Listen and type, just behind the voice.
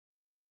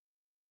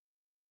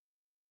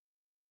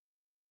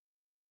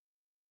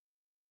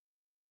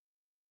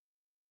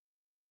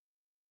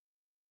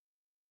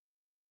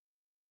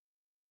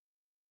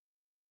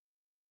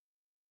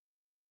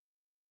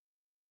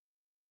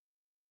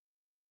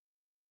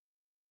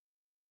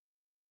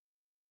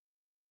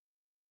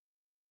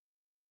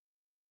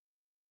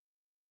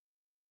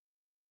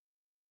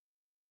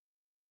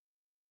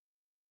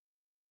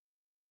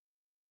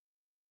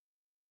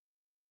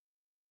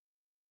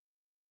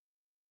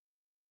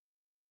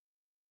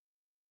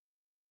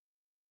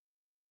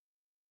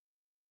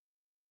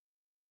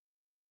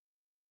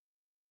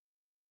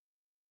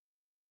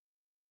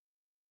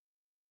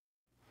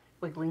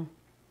wiggling.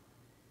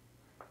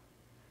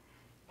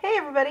 Hey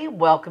everybody,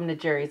 welcome to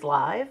Jerry's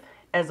Live.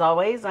 As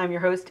always, I'm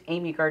your host,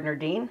 Amy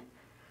Gardner-Dean.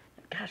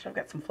 Gosh, I've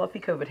got some fluffy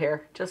COVID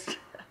hair.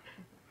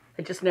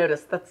 I just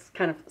noticed. That's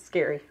kind of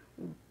scary.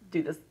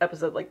 Do this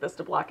episode like this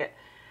to block it.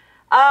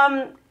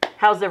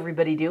 How's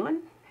everybody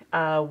doing?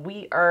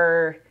 We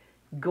are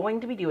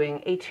going to be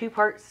doing a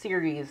two-part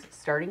series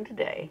starting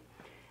today.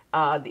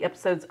 The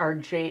episodes are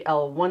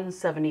JL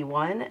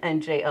 171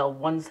 and JL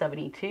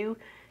 172.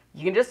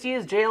 You can just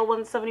use JL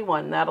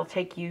 171. That'll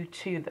take you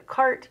to the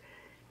cart.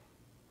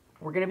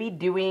 We're going to be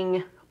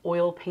doing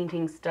oil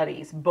painting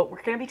studies, but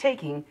we're going to be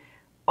taking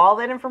all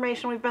that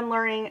information we've been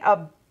learning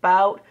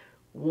about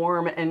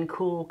warm and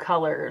cool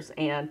colors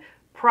and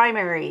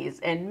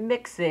primaries and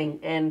mixing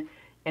and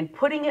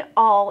putting it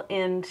all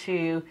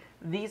into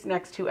these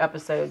next two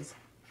episodes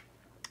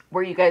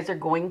where you guys are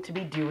going to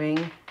be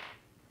doing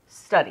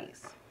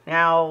studies.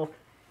 Now,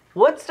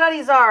 what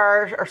studies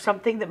are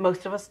something that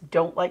most of us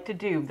don't like to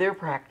do. They're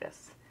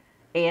practice.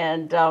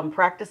 And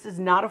practice is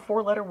not a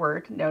four-letter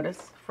word,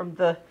 notice, from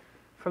the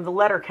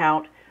letter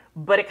count,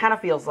 but it kind of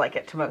feels like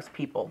it to most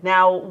people.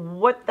 Now,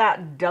 what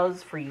that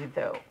does for you,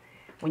 though,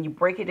 when you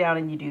break it down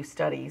and you do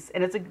studies,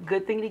 and it's a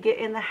good thing to get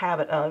in the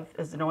habit of,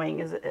 as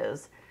annoying as it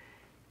is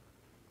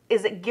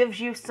it gives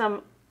you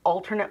some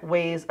alternate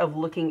ways of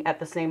looking at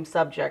the same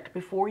subject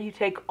before you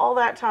take all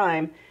that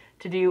time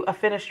to do a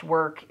finished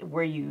work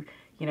where you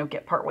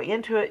get partway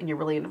into it and you're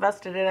really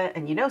invested in it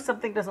and you know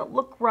something doesn't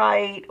look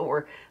right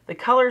or the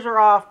colors are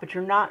off, but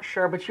you're not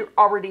sure, but you're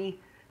already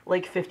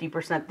like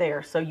 50%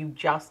 there, so you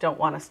just don't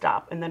want to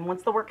stop. And then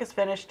once the work is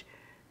finished,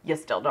 you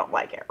still don't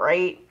like it,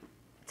 right?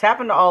 It's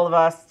happened to all of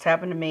us. It's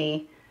happened to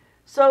me.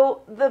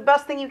 So the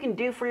best thing you can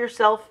do for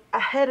yourself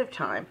ahead of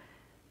time,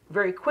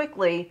 very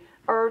quickly,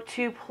 are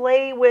to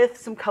play with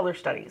some color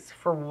studies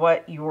for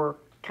what you're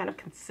kind of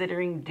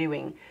considering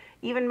doing.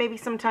 Even maybe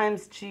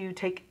sometimes to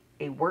take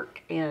a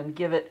work and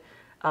give it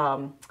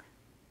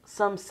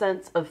some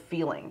sense of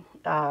feeling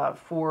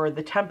for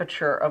the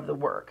temperature of the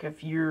work.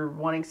 If you're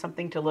wanting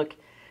something to look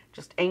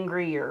just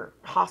angry or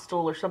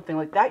hostile or something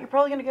like that, you're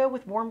probably going to go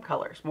with warm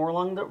colors, more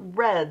along the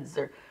reds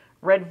or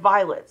red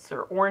violets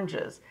or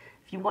oranges.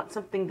 If you want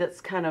something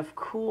that's kind of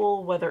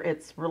cool, whether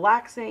it's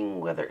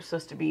relaxing, whether it's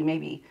supposed to be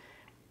maybe,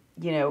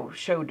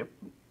 show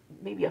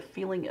maybe a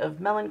feeling of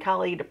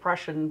melancholy,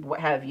 depression, what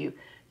have you,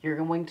 you're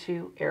going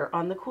to err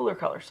on the cooler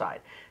color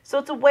side. So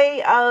it's a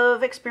way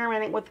of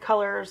experimenting with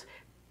colors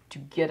to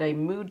get a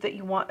mood that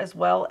you want, as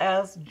well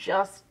as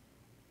just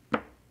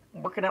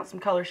working out some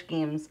color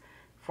schemes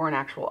for an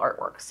actual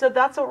artwork. So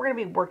that's what we're going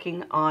to be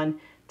working on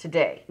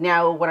today.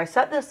 Now, when I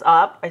set this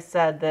up, I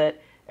said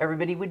that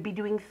everybody would be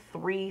doing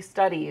 3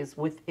 studies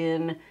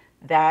within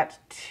that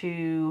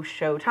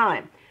 2-show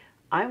time.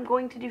 I'm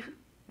going to do,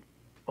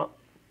 well,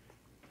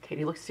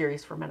 Katie looked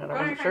serious for a minute.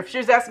 I wasn't sure if she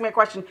was asking me a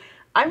question.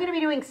 I'm going to be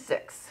doing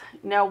 6.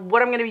 Now,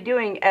 what I'm going to be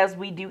doing as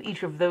we do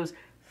each of those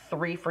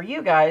 3 for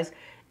you guys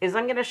is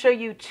I'm going to show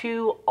you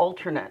 2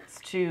 alternates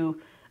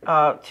to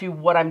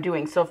what I'm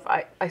doing. So if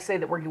I say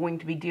that we're going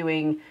to be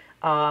doing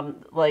red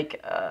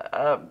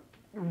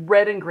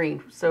and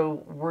green,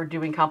 so we're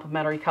doing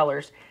complementary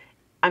colors,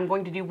 I'm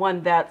going to do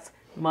one that's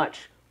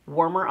much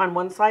warmer on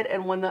one side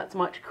and one that's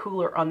much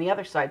cooler on the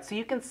other side. So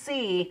you can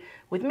see,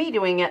 with me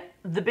doing it,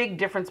 the big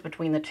difference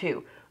between the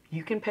 2.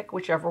 You can pick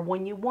whichever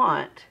one you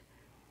want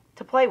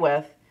to play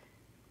with,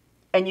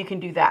 and you can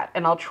do that.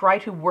 And I'll try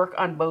to work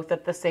on both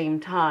at the same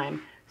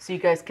time so you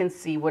guys can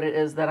see what it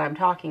is that I'm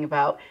talking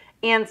about.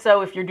 And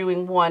so if you're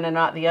doing one and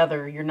not the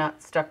other, you're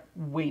not stuck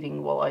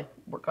waiting while I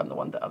work on the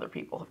one that other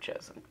people have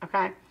chosen,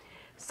 okay?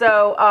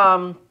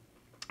 So,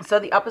 so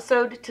the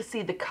episode, to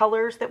see the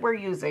colors that we're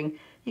using,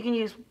 you can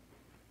use,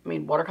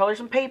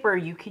 watercolors and paper,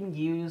 you can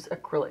use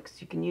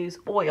acrylics, you can use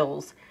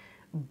oils,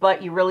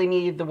 but you really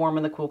need the warm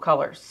and the cool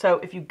colors. So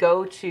if you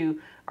go to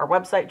our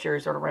website,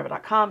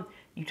 jerry's.artarama.com,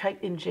 you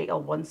type in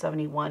JL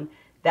 171,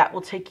 that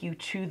will take you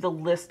to the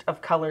list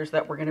of colors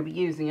that we're going to be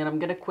using, and I'm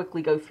going to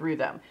quickly go through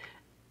them.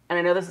 And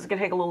I know this is going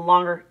to take a little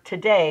longer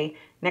today.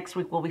 Next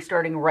week we'll be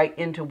starting right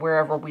into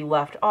wherever we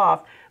left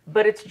off,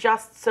 but it's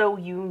just so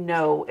you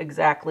know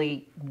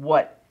exactly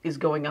what is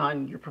going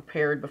on. You're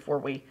prepared before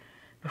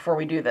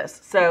we do this.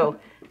 So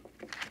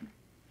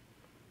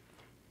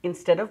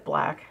instead of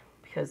black,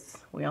 because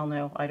we all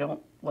know I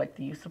don't like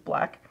the use of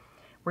black,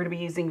 we're going to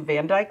be using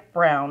Van Dyke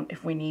Brown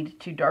if we need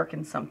to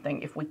darken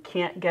something. If we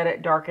can't get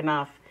it dark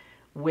enough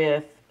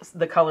with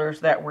the colors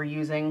that we're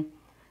using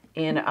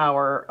in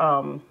our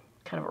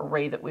kind of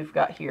array that we've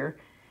got here,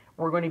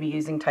 we're going to be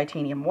using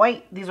Titanium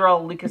White. These are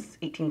all Lucas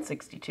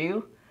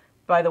 1862,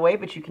 by the way,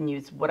 but you can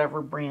use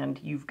whatever brand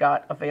you've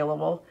got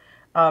available.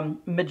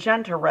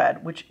 Magenta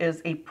Red, which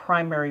is a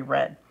primary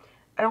red.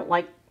 I don't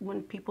like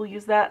when people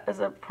use that as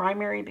a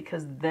primary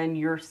because then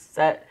you're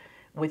set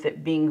with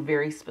it being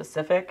very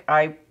specific.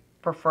 I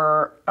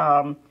prefer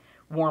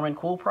warm and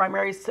cool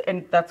primaries,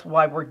 and that's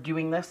why we're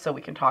doing this, so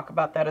we can talk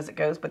about that as it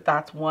goes, but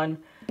that's one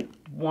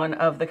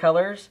of the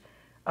colors.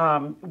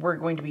 We're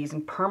going to be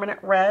using Permanent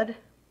Red,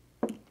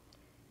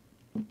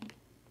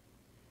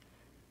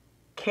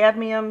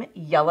 cadmium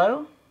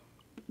yellow,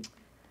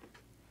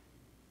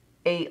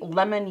 a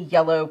lemon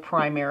yellow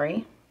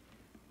primary,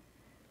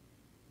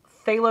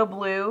 phthalo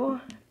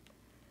blue,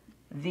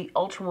 the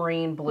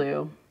ultramarine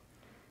blue,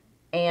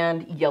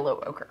 and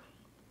yellow ochre.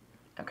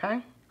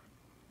 Okay?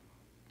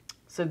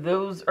 So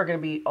those are going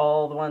to be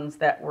all the ones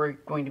that we're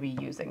going to be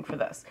using for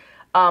this.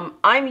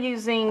 I'm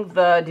using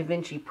the Da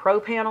Vinci Pro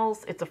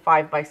panels. It's a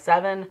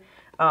 5x7.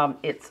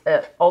 It's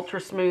an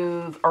ultra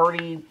smooth,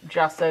 already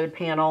gessoed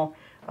panel.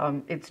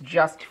 It's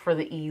just for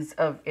the ease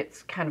of,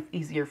 it's kind of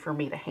easier for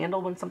me to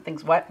handle when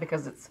something's wet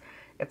because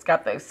it's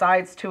got those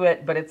sides to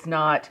it, but it's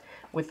not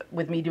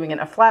with me doing it in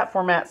a flat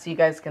format so you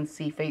guys can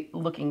see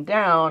looking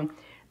down.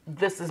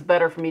 This is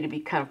better for me to be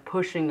kind of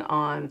pushing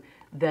on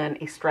than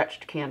a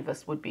stretched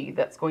canvas would be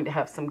that's going to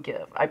have some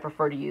give. I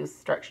prefer to use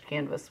stretched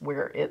canvas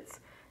where it's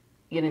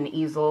in an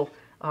easel,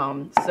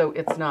 so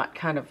it's not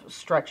kind of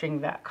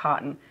stretching that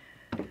cotton.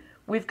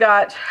 We've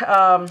got,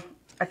 I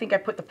think I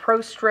put the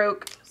Pro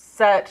Stroke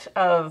set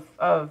of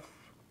I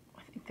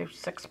think there's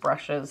 6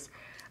 brushes.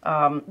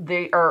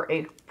 They are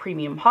a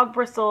premium hog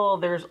bristle.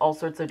 There's all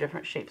sorts of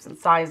different shapes and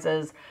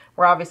sizes.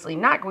 We're obviously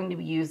not going to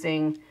be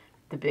using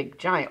the big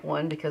giant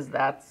one because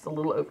that's a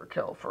little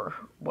overkill for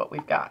what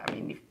we've got. I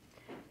mean, you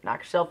knock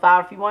yourself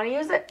out if you want to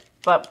use it,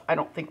 but I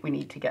don't think we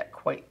need to get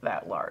quite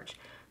that large.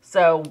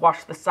 So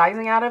wash the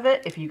sizing out of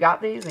it. If you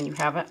got these and you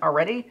haven't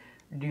already,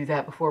 do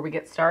that before we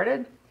get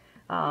started,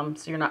 so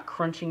you're not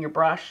crunching your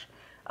brush.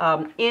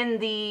 In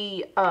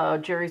the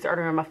Jerry's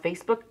Artarama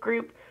Facebook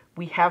group,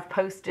 we have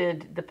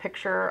posted the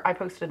picture. I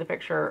posted the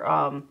picture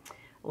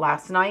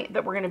last night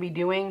that we're going to be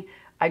doing.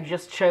 I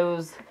just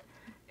chose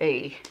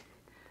a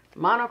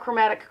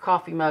monochromatic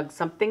coffee mug,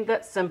 something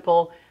that's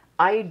simple.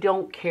 I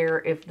don't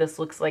care if this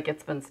looks like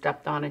it's been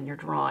stepped on in your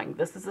drawing.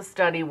 This is a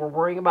study. We're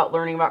worrying about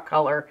learning about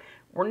color.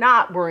 We're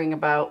not worrying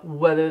about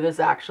whether this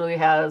actually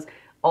has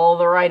all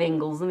the right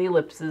angles and the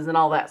ellipses and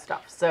all that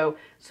stuff. So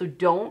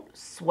don't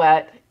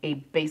sweat a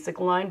basic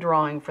line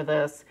drawing for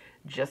this.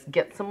 Just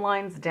get some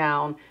lines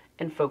down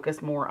and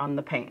focus more on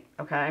the paint,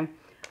 okay?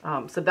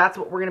 So that's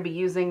what we're going to be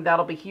using.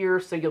 That'll be here,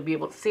 so you'll be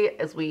able to see it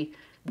as we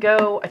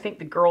go. I think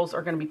the girls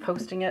are going to be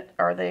posting it,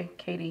 are they,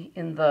 Katie,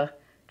 in the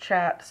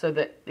chat, so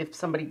that if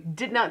somebody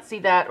did not see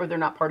that or they're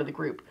not part of the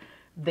group,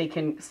 they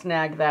can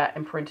snag that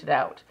and print it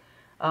out.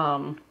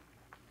 And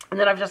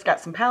then I've just got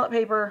some palette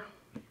paper,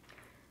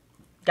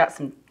 got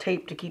some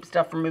tape to keep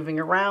stuff from moving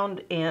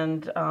around,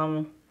 and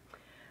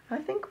I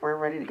think we're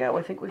ready to go.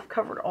 I think we've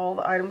covered all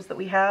the items that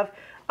we have.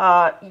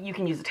 You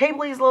can use a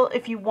table easel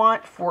if you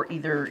want for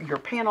either your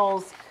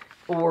panels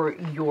or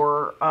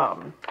your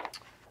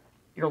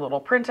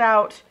little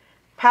printout.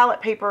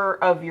 Palette paper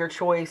of your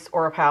choice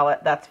or a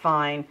palette, that's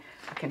fine.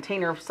 A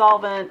container of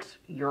solvent,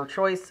 your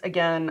choice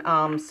again.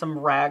 Some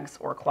rags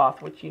or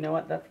cloth, which, you know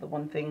what, that's the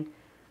one thing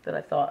that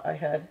I thought I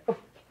had. Oh.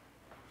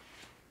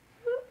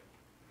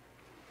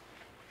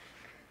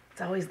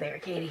 It's always there,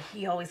 Katie.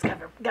 You always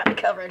got me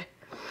covered.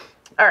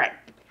 All right.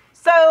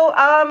 So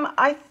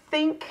I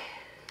think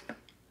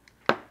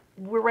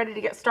we're ready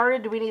to get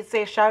started. Do we need to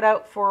say a shout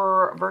out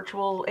for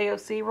virtual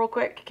AOC real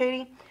quick,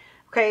 Katie?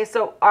 Okay,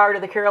 so Art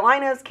of the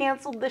Carolinas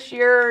canceled this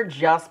year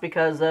just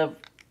because of,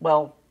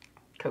 well,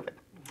 COVID.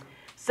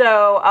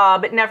 So,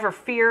 but never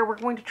fear, we're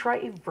going to try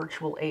a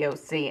virtual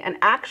AOC. And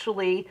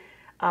actually,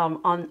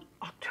 on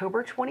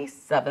October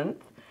 27th,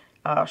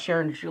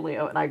 Sharon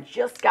Julio and I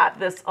just got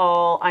this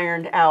all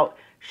ironed out.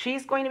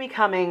 She's going to be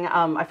coming.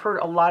 I've heard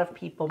a lot of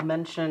people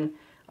mention,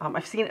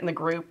 I've seen it in the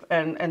group,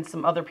 and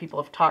some other people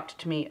have talked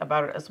to me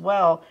about it as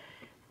well,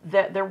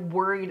 that they're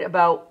worried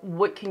about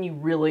what can you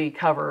really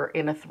cover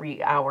in a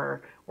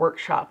 3-hour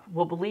workshop.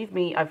 Well, believe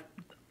me, I've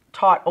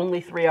taught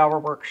only 3-hour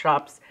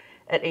workshops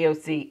at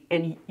AOC,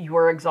 and you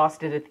are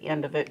exhausted at the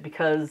end of it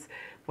because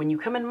when you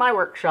come in my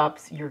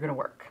workshops, you're going to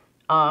work.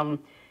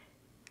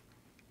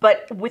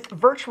 But with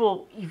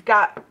virtual, you've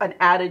got an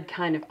added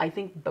kind of, I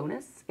think,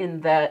 bonus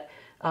in that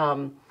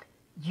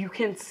you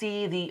can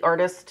see the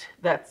artist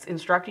that's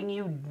instructing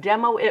you,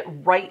 demo it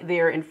right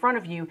there in front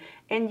of you,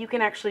 and you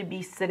can actually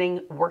be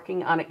sitting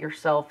working on it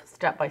yourself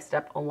step by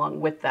step along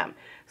with them.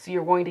 So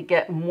you're going to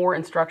get more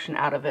instruction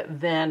out of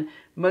it than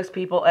most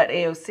people at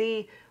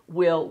AOC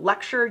will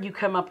lecture. You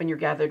come up and you're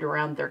gathered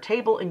around their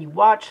table and you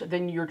watch,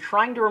 then you're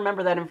trying to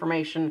remember that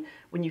information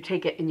when you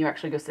take it and you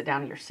actually go sit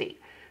down in your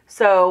seat.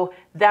 So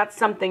that's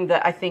something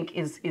that I think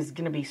is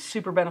going to be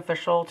super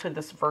beneficial to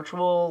this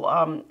virtual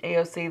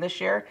AOC this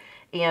year.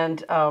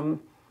 And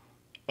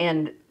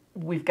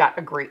we've got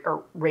a great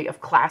array of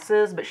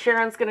classes, but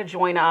Sharon's going to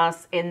join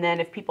us. And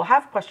then if people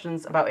have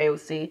questions about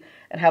AOC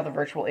and how the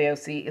virtual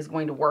AOC is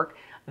going to work,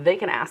 they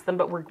can ask them.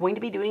 But we're going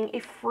to be doing a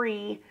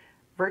free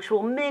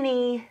virtual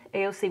mini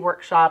AOC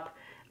workshop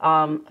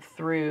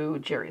through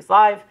Jerry's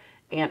Live,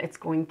 and it's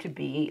going to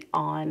be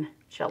on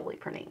jelly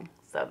printing.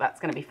 So that's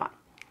going to be fun.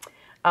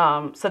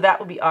 So that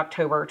will be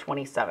October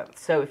 27th.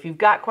 So if you've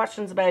got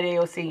questions about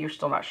AOC, you're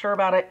still not sure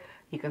about it,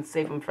 you can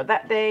save them for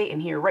that day and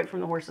hear right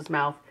from the horse's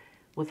mouth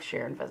with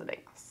Sharon visiting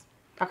us.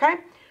 Okay?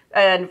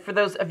 And for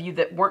those of you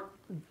that weren't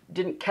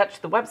didn't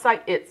catch the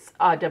website, it's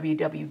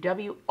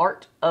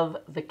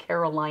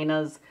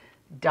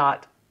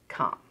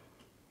www.artofthecarolinas.com.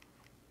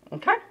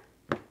 Okay?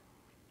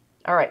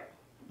 All right.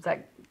 Is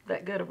that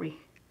good? Are we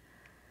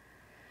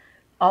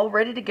all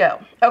ready to go?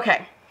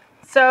 Okay.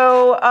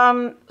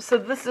 So, so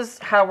this is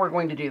how we're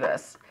going to do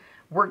this.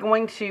 We're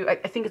going to, I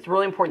think it's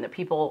really important that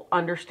people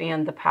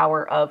understand the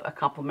power of a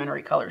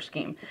complementary color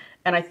scheme.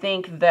 And I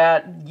think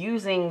that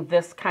using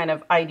this kind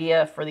of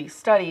idea for these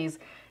studies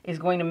is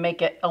going to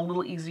make it a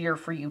little easier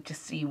for you to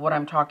see what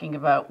I'm talking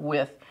about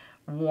with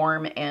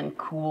warm and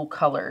cool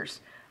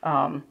colors.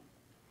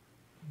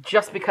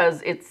 Just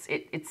because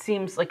it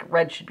seems like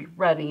red should be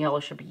red and yellow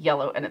should be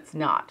yellow, and it's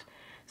not.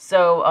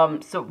 So,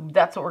 so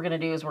that's what we're going to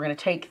do is we're going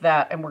to take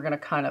that and we're going to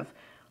kind of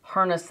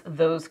harness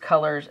those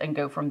colors and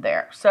go from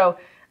there. So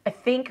I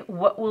think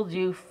what we'll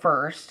do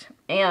first,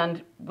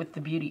 and with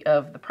the beauty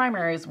of the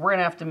primaries, we're going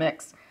to have to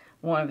mix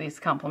one of these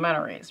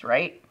complementaries,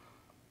 right?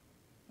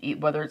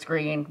 Whether it's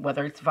green,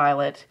 whether it's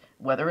violet,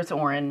 whether it's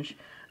orange.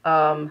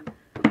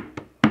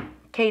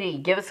 Katie,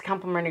 give us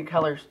complementary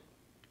colors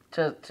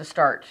to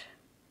start.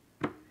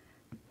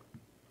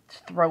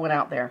 Just throw it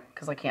out there,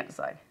 because I can't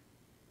decide.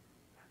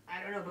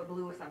 I don't know, but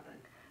blue or something.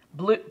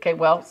 Blue, okay,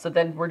 well, so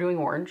then we're doing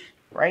orange,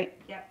 right?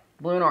 Yep.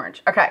 Blue and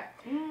orange, okay.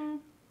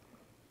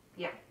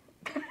 Yeah.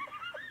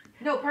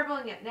 No, purple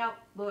and no,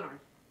 blue and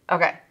orange.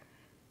 Okay.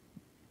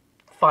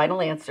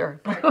 Final answer.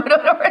 Blue and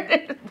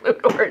orange. Blue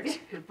and orange.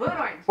 Blue and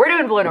orange. We're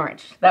doing blue and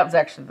orange. That was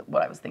actually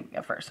what I was thinking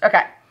of first.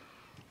 Okay.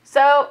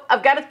 So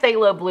I've got a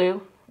phthalo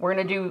blue. We're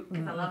going to do I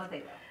love a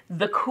phthalo.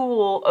 the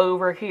cool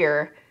over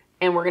here,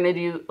 and we're going to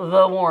do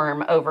the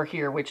warm over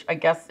here, which I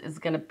guess is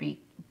going to be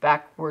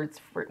backwards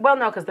for, well,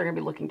 no, because they're going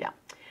to be looking down.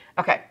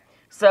 Okay.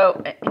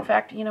 So, in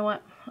fact, you know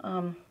what?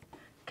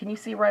 Can you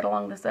see right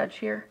along this edge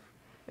here?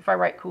 If I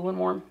write cool and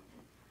warm?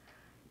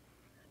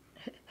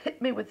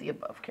 Hit me with the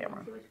above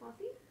camera. See what you want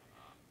to see?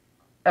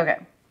 Okay.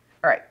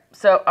 All right.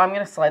 So I'm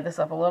going to slide this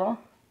up a little.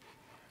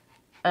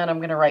 And I'm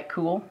going to write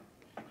cool.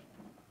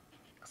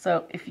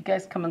 So if you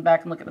guys coming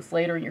back and look at this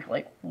later and you're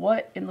like,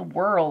 what in the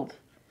world?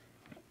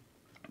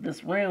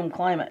 This room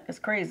climate is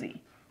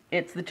crazy.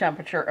 It's the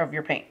temperature of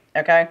your paint.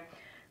 Okay.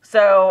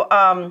 So,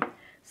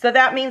 so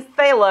that means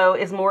phthalo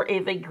is more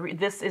of a,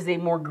 this is a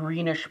more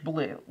greenish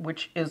blue,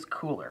 which is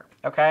cooler.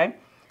 Okay.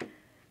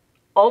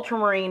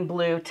 Ultramarine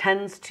blue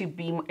tends to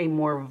be a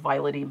more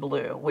violety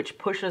blue, which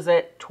pushes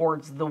it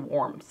towards the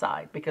warm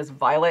side, because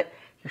violet,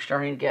 you're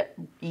starting to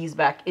ease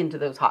back into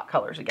those hot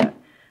colors again.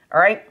 All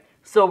right,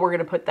 so we're going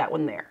to put that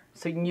one there.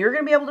 So you're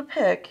going to be able to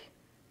pick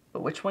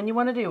which one you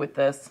want to do with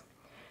this.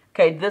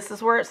 Okay, this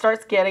is where it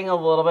starts getting a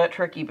little bit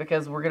tricky,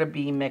 because we're going to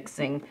be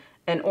mixing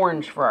an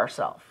orange for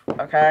ourselves.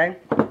 Okay,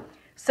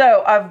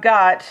 so I've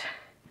got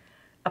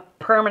a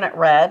permanent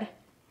red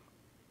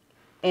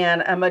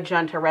and a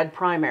magenta red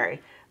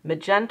primary.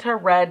 Magenta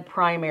red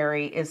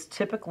primary is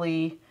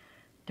typically,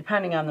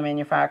 depending on the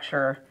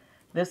manufacturer,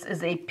 this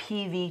is a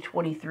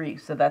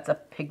PV23, so that's a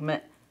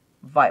pigment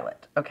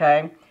violet,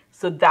 okay?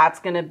 So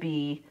that's going to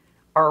be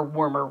our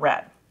warmer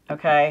red,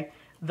 okay?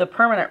 The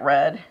permanent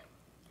red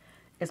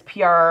is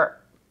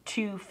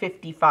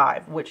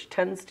PR255, which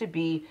tends to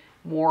be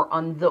more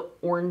on the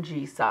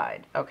orangey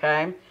side,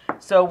 okay?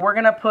 So we're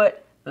going to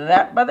put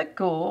that by the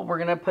cool. We're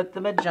going to put the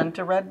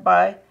magenta red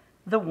by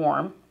the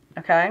warm,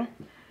 okay?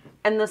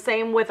 And the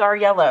same with our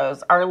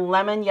yellows. Our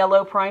lemon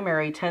yellow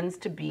primary tends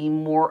to be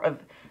more of,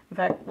 in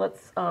fact,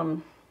 let's,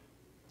 do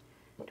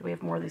we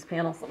have more of these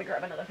panels? Let me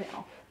grab another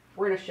panel.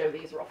 We're going to show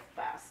these real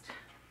fast.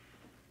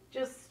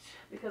 Just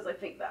because I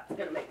think that's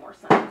going to make more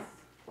sense.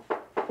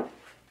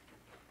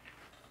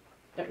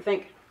 Don't you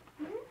think?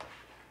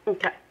 Mm-hmm.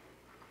 Okay.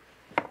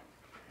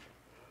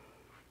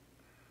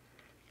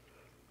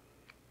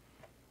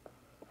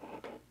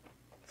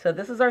 So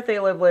this is our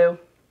phthalo blue.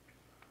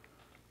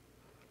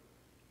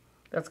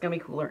 That's going to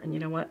be cooler. And you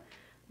know what?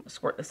 I'm going to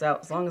squirt this out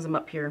as long as I'm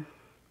up here.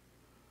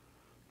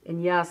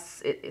 And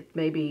yes, it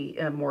may be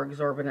a more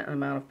exorbitant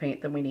amount of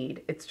paint than we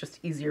need. It's just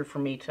easier for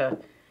me to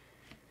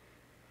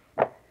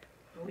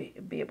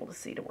be able to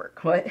see to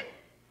work. What?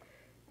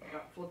 I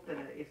got flipped in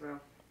it, so.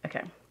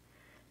 Okay.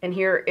 And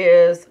here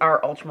is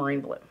our ultramarine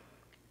blue.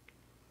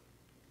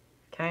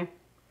 Okay.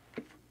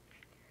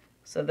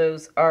 So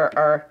those are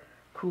our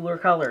cooler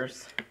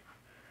colors.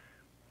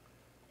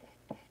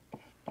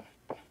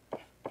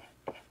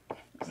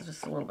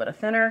 Just a little bit of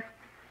thinner.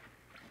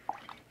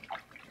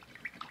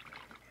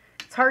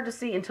 It's hard to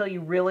see until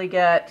you really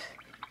get,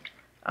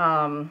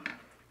 sorry,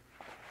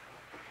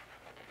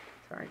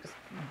 just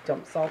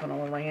dumped salt on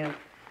all of my hand.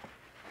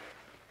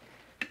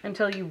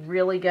 Until you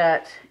really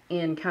get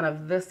in kind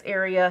of this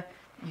area,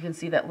 you can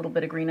see that little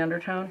bit of green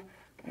undertone.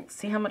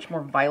 See how much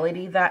more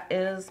violet-y that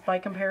is by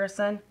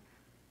comparison,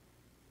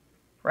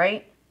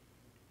 right?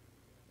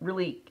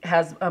 Really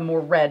has a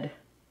more red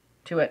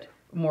to it,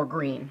 more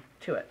green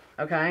to it,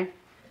 okay?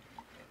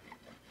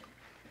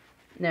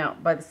 Now,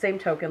 by the same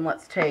token,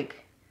 let's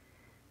take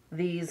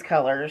these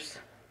colors.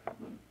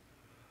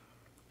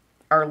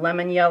 Our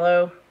lemon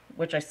yellow,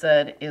 which I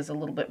said is a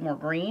little bit more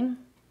green.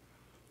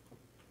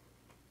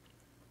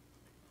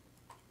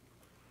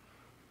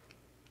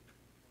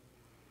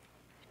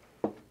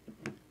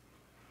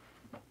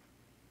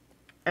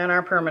 And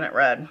our permanent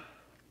red.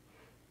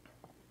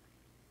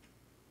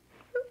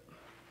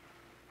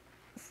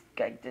 This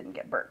guy didn't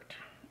get burnt.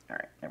 All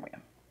right, there we go.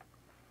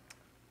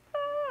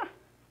 Ah.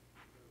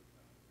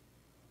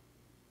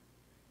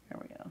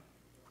 There we go.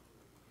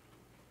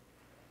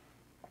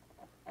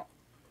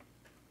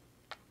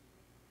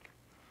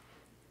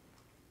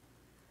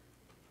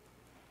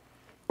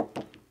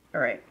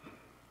 All right,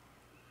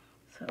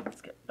 so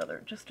let's get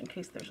another, just in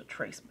case there's a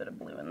trace bit of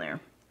blue in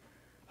there.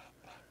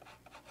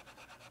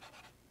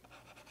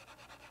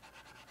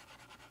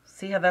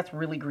 See how that's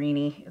really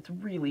greeny? It's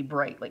really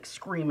bright, like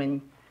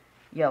screaming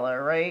yellow,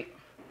 right?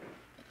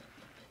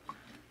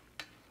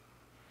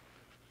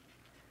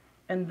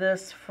 And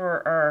this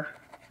for our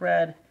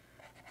red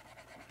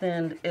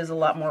thinned is a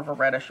lot more of a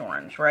reddish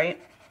orange,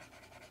 right?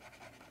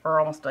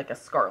 Or almost like a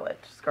scarlet.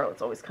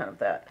 Scarlet's always kind of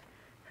that,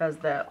 has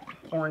that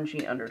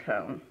orangey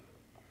undertone.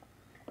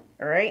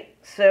 All right,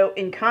 so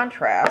in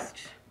contrast,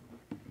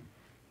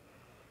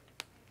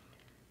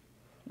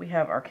 we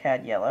have our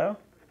cad yellow.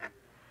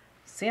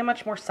 See how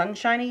much more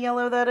sunshiny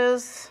yellow that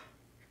is?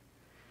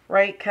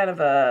 Right, kind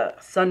of a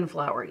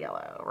sunflower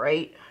yellow,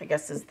 right? I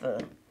guess is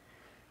the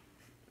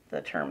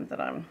term that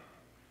I'm...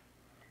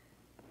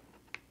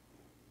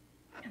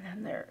 And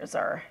then there is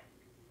our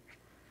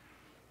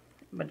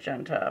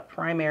magenta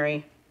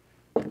primary.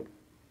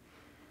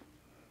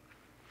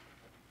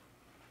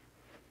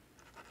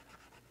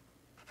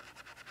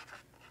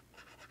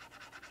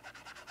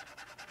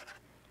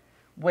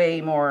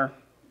 Way more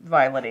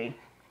violety,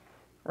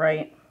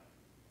 right?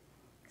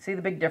 See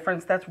the big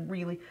difference? That's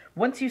really,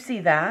 once you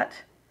see that,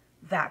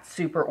 that's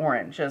super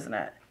orange, isn't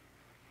it?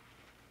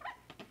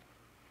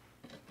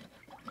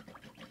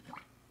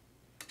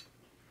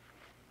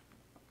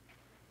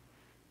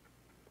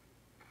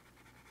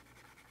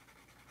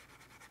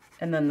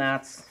 And then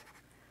that's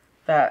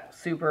that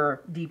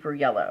super deeper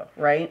yellow,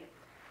 right?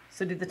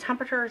 So do the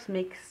temperatures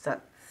make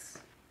sense?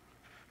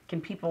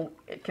 Can people,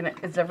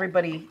 is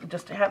everybody,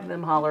 just have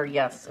them holler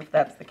yes if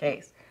that's the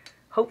case.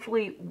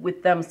 Hopefully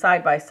with them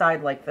side by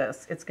side like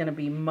this, it's going to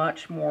be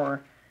much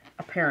more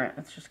apparent.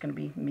 It's just going to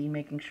be me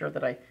making sure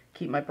that I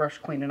keep my brush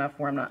clean enough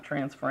where I'm not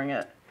transferring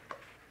it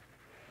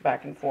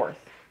back and forth.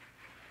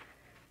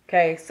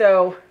 Okay,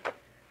 so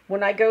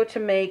when I go to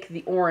make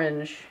the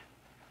orange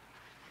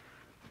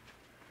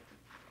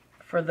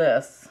for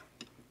this,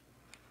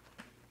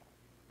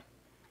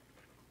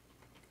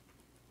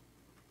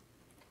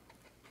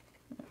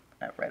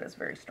 that red is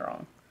very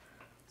strong.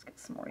 Let's get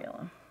some more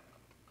yellow.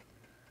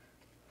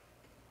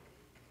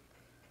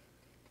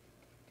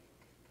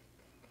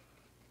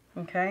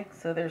 Okay,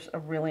 so there's a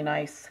really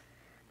nice,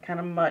 kind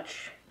of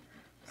much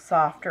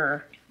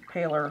softer,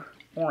 paler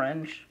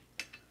orange.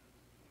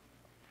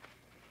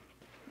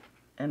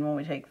 And when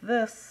we take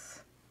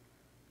this,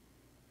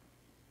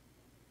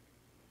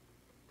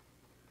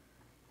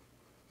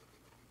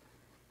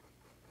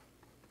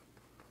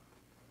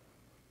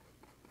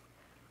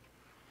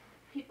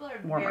 people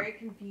are warmer. very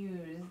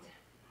confused.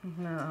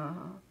 No.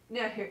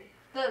 No, here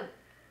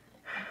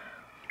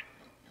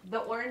the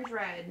orange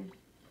red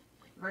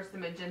versus the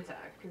magenta,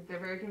 because they're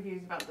very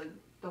confused about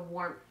the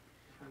warmth.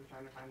 I'm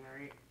trying to find that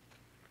right.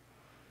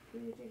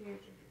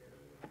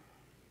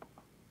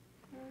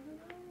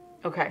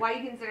 Okay. Why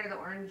you consider the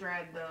orange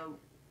red the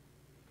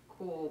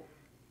cool?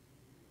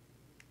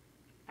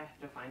 I have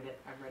to find it.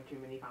 I've read too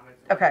many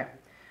comments. Okay.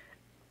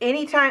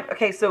 Anytime.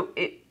 Okay. So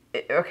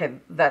okay.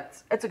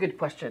 That's a good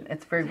question.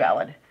 It's very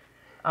valid.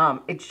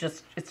 It's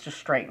just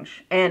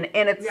strange, and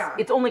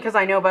it's only because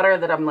I know better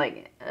that I'm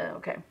like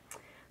okay.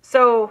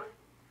 So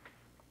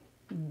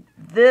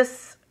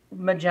this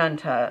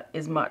magenta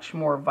is much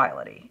more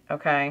violety.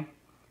 Okay.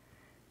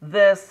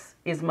 This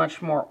is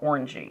much more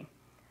orangey.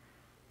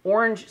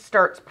 Orange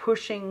starts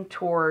pushing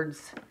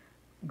towards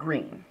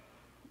green.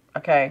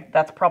 Okay,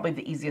 that's probably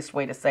the easiest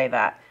way to say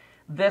that.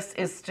 This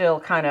is still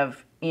kind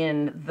of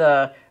in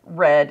the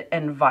red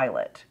and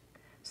violet.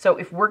 So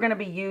if we're going to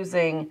be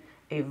using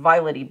a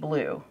violety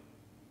blue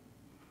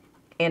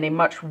and a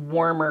much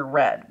warmer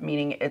red,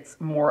 meaning it's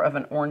more of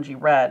an orangey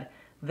red,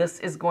 this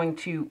is going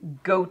to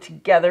go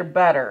together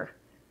better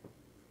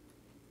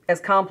as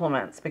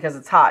complements because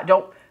it's hot.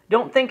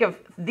 Don't think of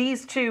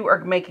these two are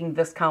making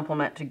this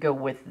complement to go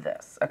with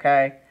this,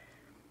 okay?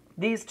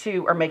 These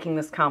two are making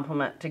this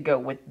complement to go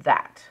with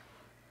that.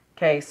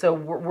 Okay, so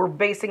we're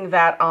basing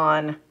that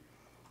on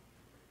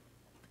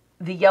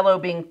the yellow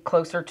being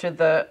closer to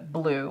the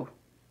blue,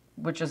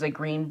 which is a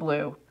green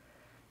blue.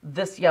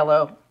 This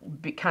yellow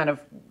be kind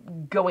of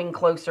going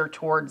closer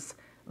towards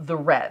the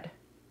red.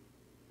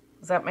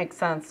 Does that make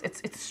sense?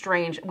 It's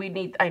strange. We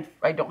need,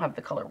 I don't have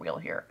the color wheel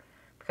here.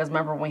 Because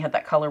remember when we had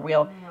that color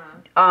wheel?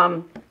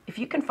 If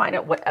you can find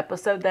out what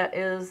episode that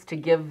is to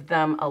give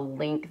them a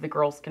link, the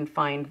girls can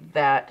find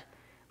that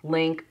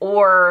link.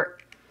 Or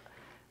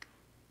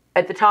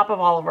at the top of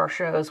all of our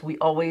shows, we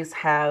always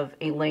have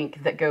a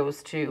link that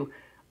goes to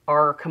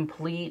our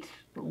complete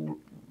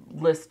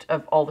list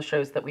of all the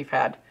shows that we've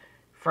had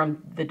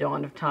from the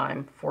dawn of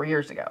time 4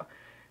 years ago.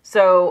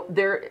 So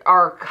there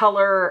are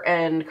color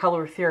and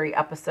color theory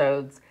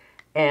episodes,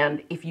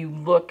 And if you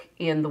look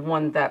in the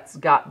one that's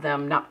got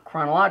them, not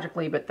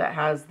chronologically, but that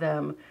has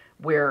them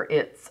where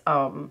it's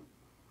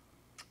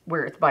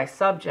by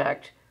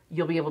subject,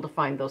 you'll be able to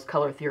find those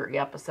color theory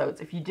episodes.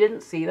 If you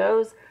didn't see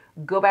those,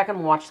 go back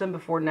and watch them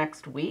before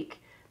next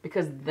week,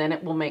 because then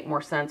it will make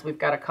more sense. We've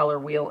got a color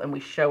wheel and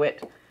we show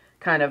it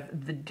kind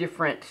of the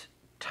different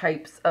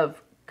types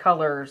of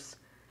colors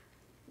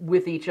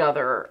with each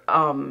other,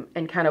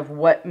 and kind of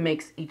what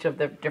makes each of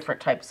the different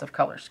types of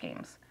color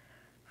schemes.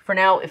 For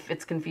now, if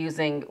it's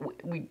confusing,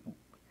 we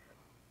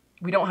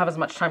don't have as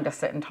much time to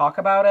sit and talk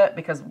about it,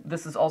 because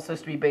this is all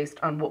supposed to be based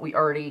on what we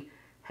already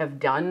have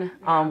done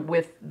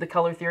with the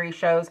color theory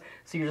shows.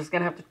 So you're just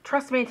going to have to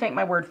trust me and take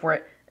my word for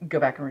it.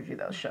 Go back and review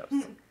those shows.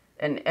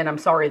 And I'm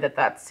sorry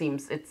that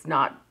seems, it's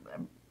not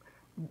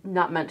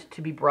meant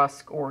to be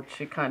brusque or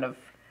to kind of,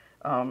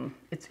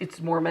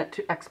 it's more meant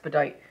to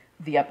expedite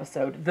the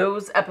episode.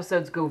 Those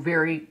episodes go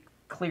very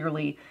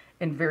clearly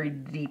and very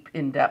deep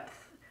in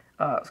depth,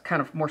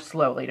 kind of more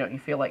slowly, don't you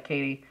feel like,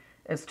 Katie,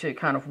 as to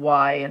kind of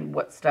why and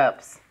what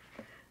steps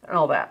and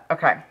all that.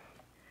 Okay.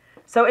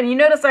 So, and you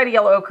notice I had a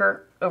yellow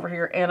ochre over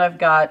here, and I've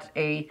got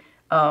a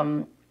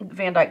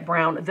Van Dyke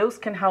brown. Those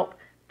can help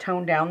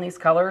tone down these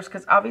colors,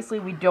 because obviously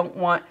we don't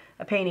want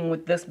a painting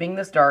with this being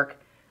this dark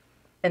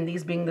and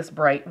these being this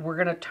bright. We're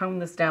going to tone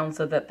this down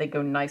so that they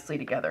go nicely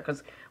together,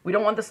 because we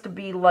don't want this to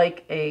be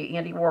like a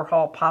Andy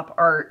Warhol pop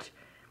art,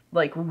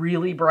 like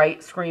really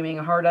bright, screaming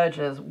hard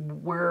edges.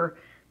 We're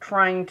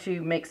trying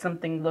to make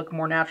something look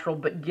more natural,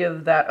 but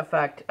give that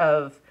effect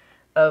of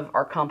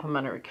our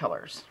complementary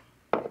colors.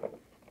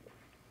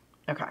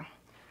 Okay,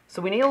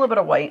 so we need a little bit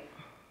of white,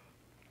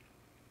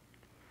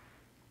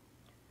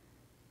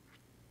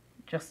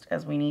 just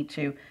as we need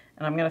to,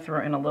 and I'm going to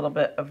throw in a little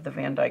bit of the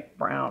Van Dyke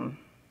brown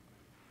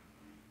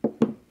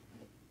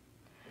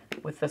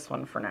with this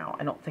one for now.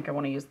 I don't think I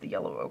want to use the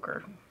yellow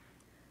ochre.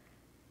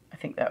 I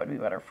think that would be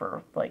better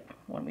for like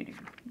when we do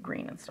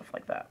green and stuff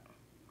like that.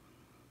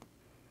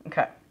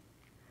 Okay.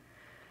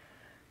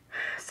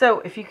 So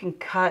if you can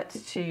cut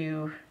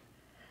to,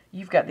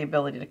 you've got the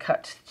ability to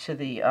cut to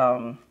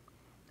the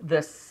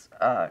this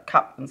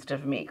cup instead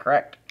of me,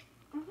 correct?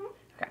 Mm-hmm.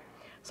 Okay.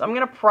 So I'm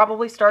going to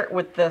probably start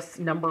with this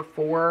number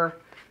 4,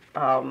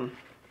 the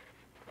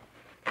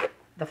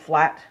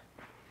flat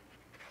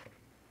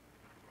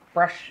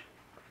brush.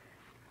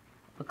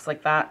 Looks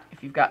like that.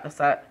 If you've got the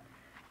set,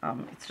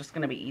 it's just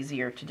going to be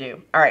easier to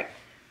do. All right.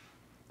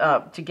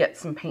 To get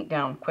some paint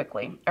down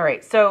quickly. All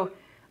right. So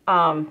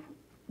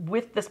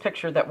with this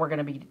picture that we're going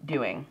to be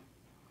doing,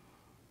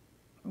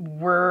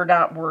 we're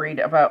not worried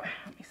about,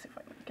 let me see if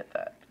I can get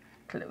that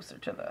closer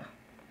to the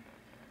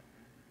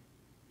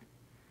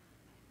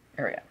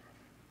area.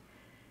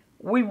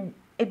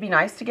 It'd be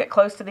nice to get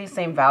close to these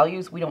same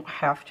values. We don't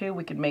have to.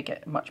 We could make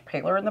it much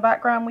paler in the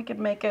background. We could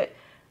make it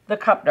the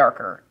cup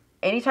darker.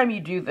 Anytime you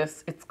do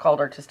this, it's called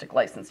artistic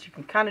license. You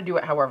can kind of do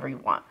it however you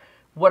want.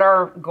 What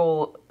our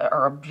goal,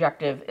 our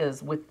objective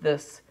is with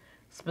this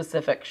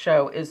specific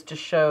show is to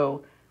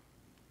show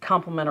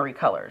complementary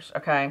colors,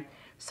 okay?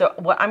 So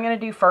what I'm going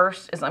to do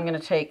first is I'm going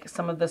to take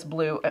some of this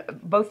blue.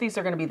 Both these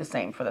are going to be the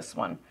same for this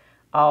one.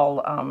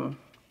 I'll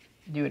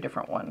do a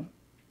different one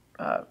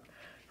for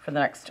the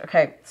next.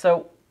 Okay,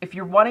 so if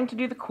you're wanting to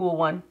do the cool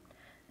one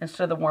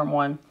instead of the warm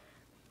one,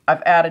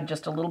 I've added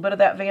just a little bit of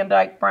that Van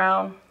Dyke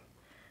brown.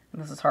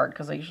 And this is hard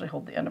because I usually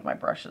hold the end of my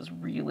brushes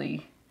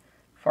really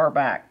far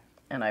back,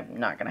 and I'm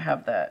not going to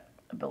have that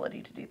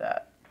ability to do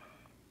that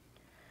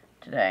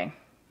today.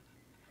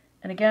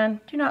 And again,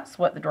 do not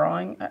sweat the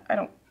drawing. I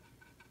don't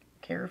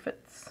care if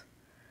it's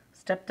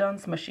step done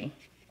smushy,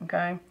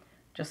 okay?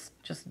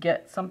 Just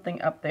get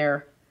something up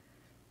there.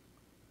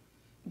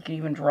 You can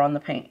even draw on the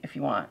paint if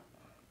you want.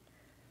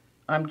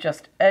 I'm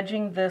just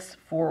edging this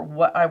for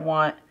what I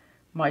want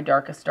my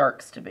darkest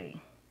darks to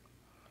be.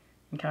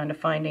 I'm kind of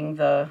finding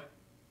the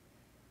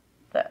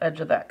edge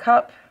of that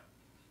cup.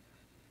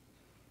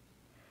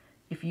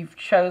 If you've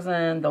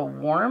chosen the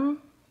warm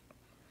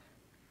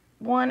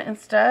one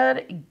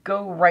instead,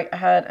 go right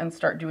ahead and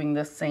start doing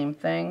this same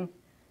thing.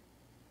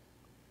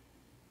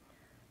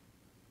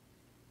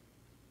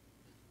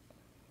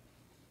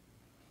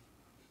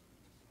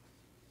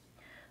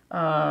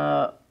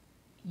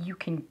 You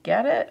can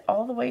get it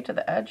all the way to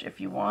the edge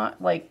if you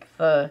want, like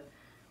the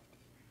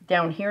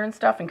down here and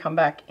stuff, and come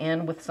back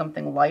in with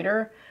something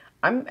lighter.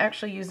 I'm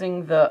actually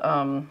using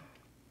the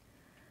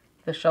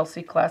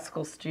Chelsea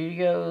Classical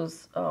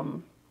Studios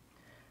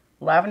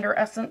lavender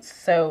essence.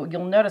 So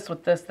you'll notice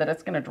with this that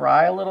it's going to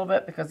dry a little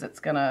bit because it's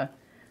going to,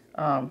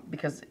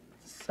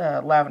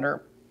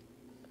 lavender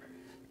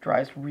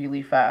dries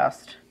really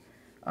fast.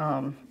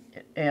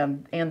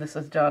 And this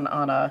is done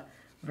on a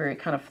very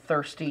kind of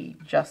thirsty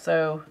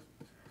gesso.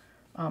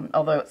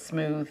 Although it's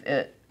smooth,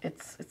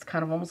 it's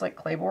kind of almost like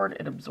clayboard.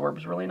 It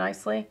absorbs really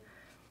nicely.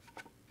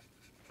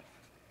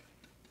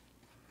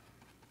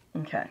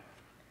 Okay.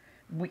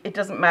 It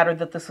doesn't matter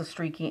that this is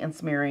streaky and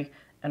smeary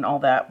and all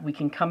that. We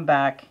can come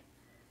back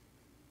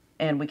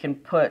and we can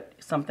put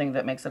something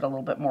that makes it a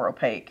little bit more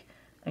opaque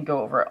and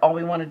go over it. All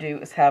we want to do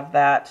is have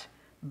that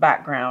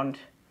background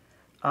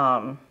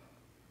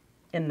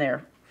in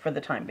there for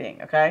the time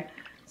being, okay?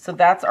 So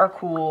that's our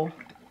cool,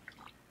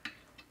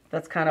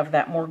 that's kind of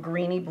that more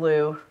greeny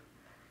blue.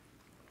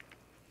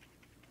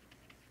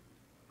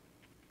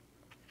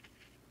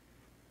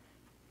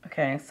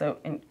 Okay, so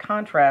in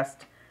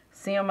contrast,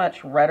 see how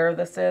much redder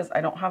this is?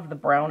 I don't have the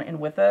brown in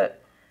with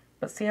it,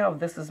 but see how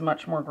this is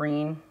much more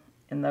green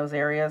in those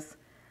areas?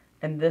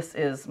 And this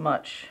is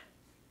much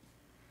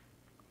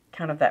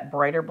kind of that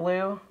brighter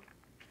blue.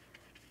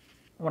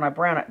 When I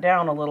brown it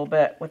down a little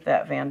bit with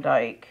that Van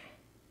Dyke,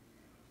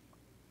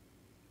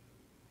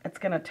 it's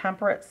going to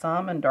temper it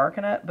some and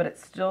darken it, but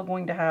it's still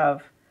going to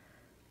have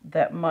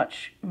that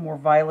much more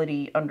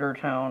violety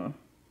undertone.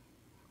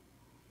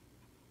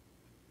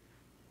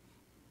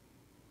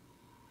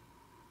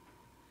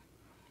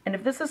 And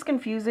if this is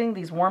confusing,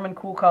 these warm and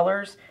cool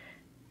colors,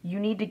 you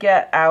need to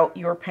get out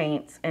your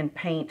paints and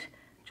paint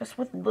just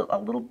with a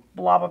little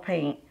blob of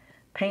paint.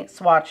 Paint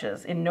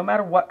swatches, and no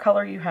matter what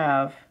color you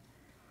have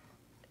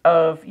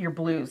of your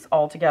blues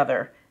all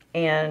together,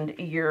 and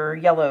your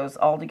yellows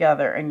all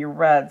together, and your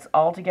reds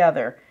all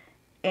together.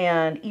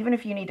 And even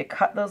if you need to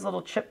cut those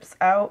little chips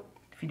out,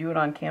 if you do it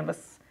on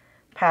canvas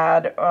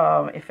pad,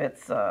 if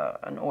it's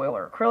an oil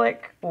or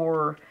acrylic,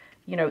 or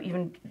you know,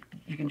 even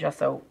you can just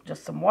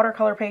some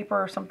watercolor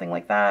paper or something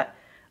like that.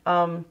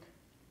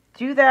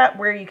 Do that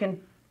where you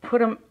can put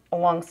them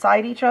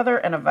alongside each other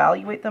and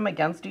evaluate them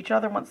against each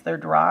other once they're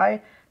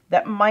dry.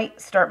 That might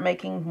start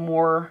making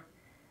more.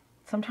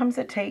 Sometimes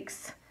it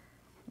takes,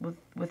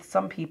 with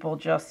some people,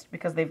 just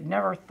because they've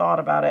never thought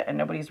about it and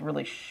nobody's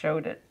really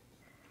showed it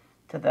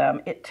to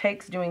them, it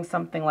takes doing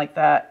something like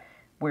that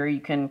where you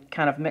can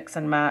kind of mix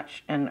and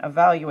match and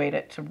evaluate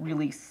it to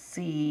really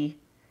see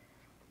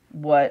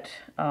what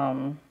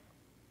kind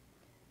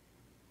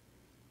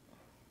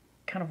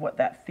of what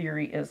that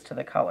theory is to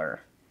the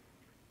color.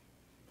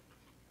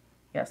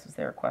 Yes, is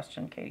there a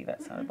question, Katie?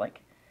 That sounded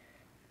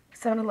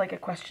like a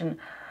question.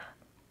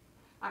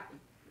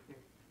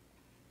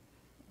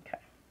 Okay.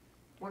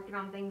 Working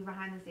on things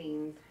behind the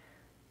scenes.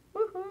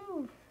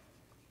 Woohoo!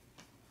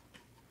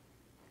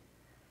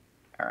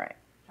 All right.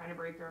 Trying to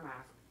break through a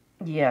mask.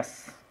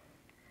 Yes.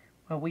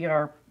 Well, we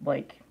are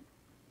like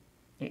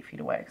 8 feet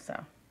away, so.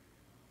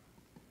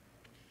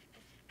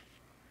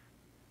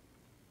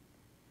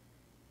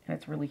 And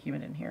it's really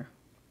humid in here,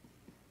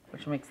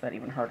 which makes that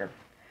even harder.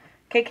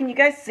 Okay, can you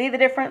guys see the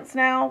difference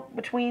now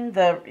between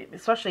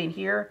especially in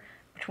here,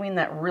 between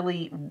that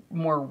really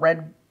more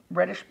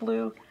reddish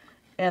blue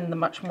and the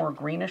much more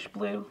greenish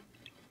blue?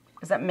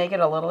 Does that make it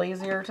a little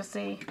easier to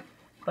see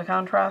the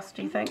contrast,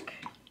 do you think?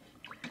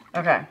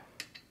 Okay.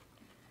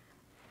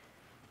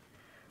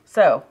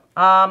 So,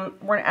 we're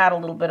going to add a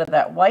little bit of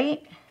that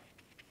white.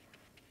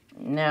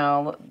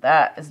 Now,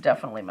 that is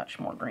definitely much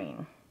more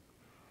green.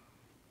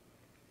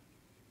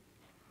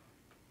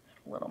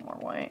 A little more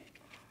white.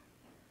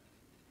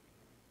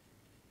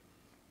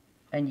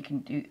 And you can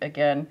do,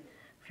 again,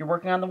 if you're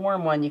working on the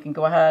warm one, you can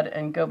go ahead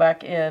and go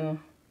back in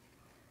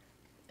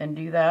and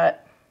do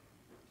that.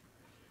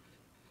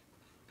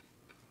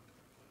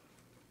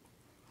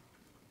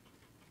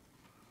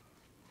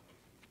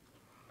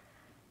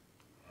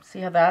 See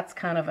how that's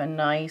kind of a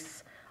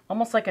nice,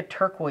 almost like a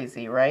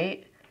turquoisey,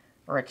 right?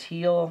 Or a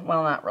teal.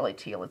 Well, not really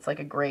teal. It's like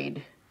a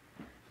grade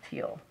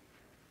teal.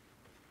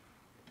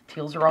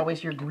 Teals are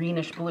always your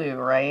greenish blue,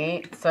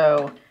 right?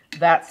 So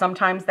that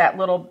sometimes that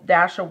little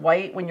dash of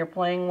white when you're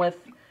playing with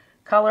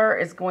color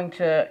is going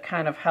to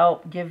kind of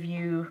help give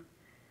you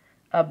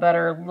a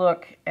better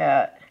look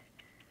at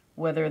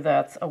whether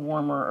that's a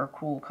warmer or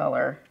cool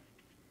color.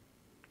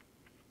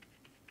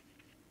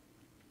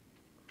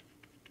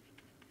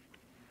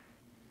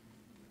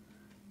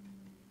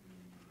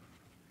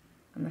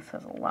 And this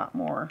has a lot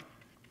more.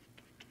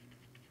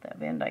 That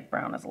Van Dyke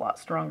Brown is a lot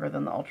stronger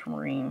than the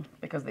ultramarine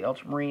because the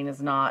ultramarine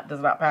does not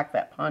pack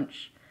that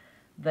punch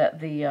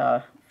that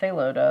the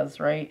phthalo does,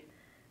 right?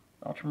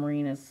 The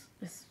ultramarine is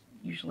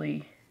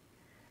usually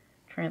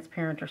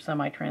transparent or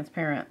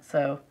semi-transparent.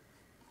 So,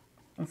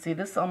 and see,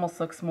 this almost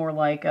looks more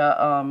like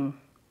a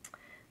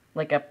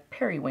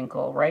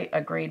periwinkle, right?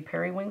 A grade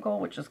periwinkle,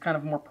 which is kind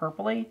of more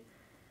purpley.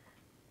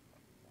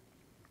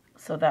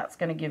 So that's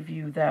going to give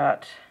you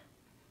that.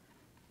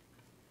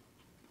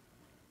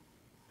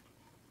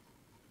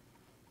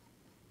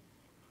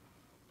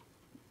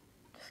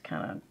 Just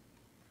kind of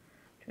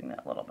doing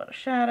that little bit of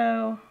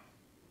shadow.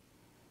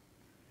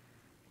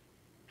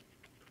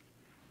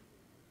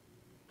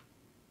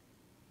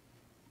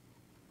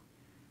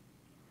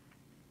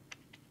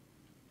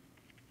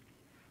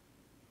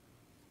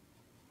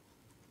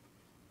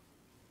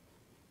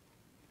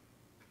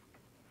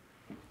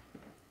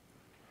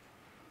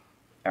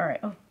 All right.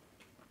 Oh,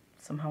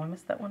 somehow I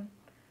missed that one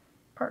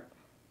part.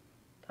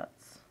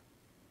 That's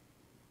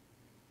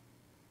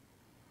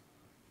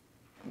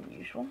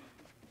unusual.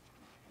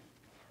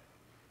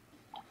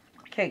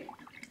 Okay.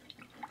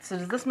 So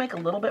does this make a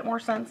little bit more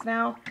sense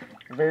now?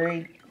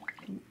 Very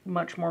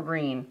much more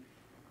green.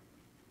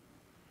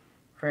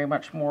 Very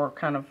much more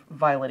kind of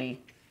violety.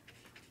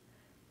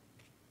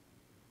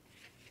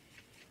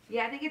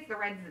 Yeah, I think it's the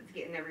reds that's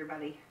getting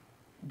everybody.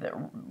 That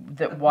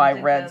The why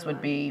magenta reds and would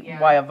the- be, yeah.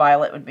 why a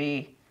violet would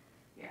be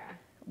Yeah.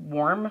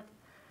 warm.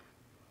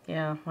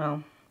 Yeah,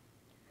 well,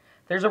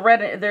 there's a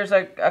red, there's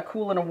a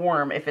cool and a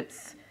warm. If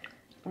it's,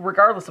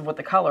 regardless of what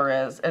the color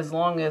is, as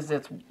long as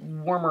it's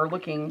warmer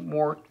looking,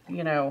 more,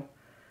 you know,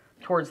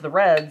 towards the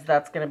reds,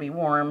 that's going to be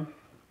warm,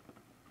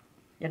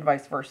 and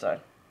vice versa.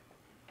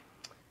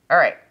 All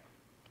right,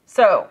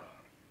 so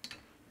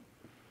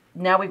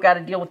now we've got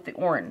to deal with the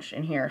orange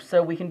in here.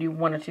 So we can do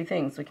one of two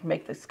things. We can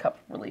make this cup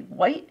really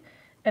white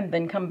and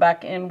then come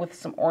back in with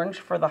some orange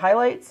for the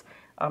highlights.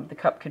 The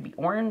cup could be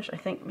orange. I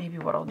think maybe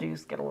what I'll do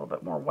is get a little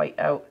bit more white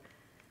out.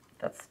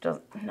 That's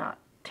just not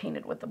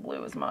tainted with the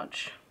blue as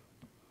much.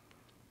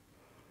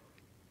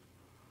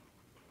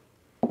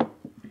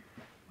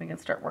 We can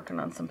start working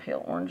on some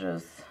pale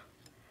oranges.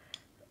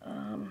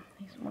 I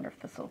wonder if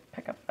this will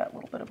pick up that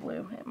little bit of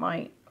blue. It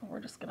might. We're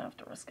just going to have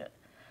to risk it.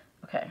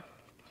 Okay.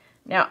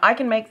 Now, I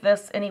can make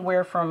this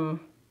anywhere from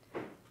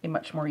a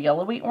much more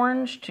yellowy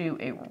orange to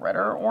a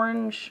redder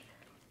orange.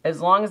 As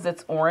long as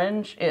it's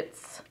orange,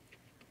 it's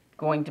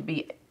going to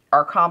be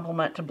our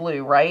complement to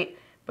blue, right?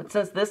 But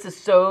since this is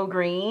so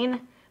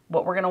green,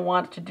 what we're going to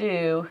want to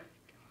do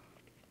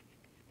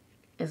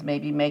is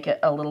maybe make it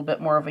a little bit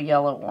more of a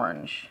yellow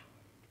orange.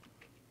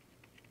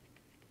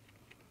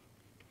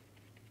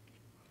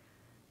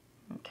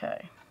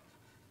 Okay.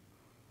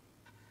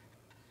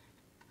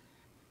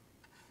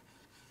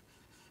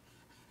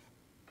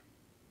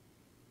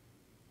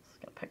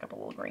 Just going to pick up a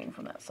little green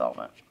from that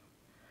solvent,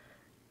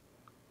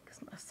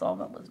 because my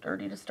solvent was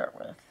dirty to start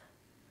with.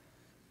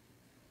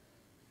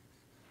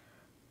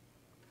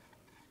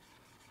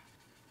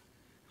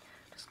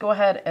 Just go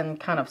ahead and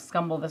kind of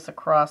scumble this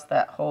across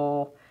that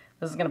whole.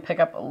 This is going to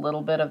pick up a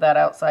little bit of that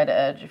outside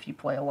edge if you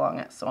play along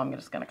it, so I'm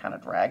just going to kind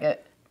of drag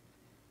it.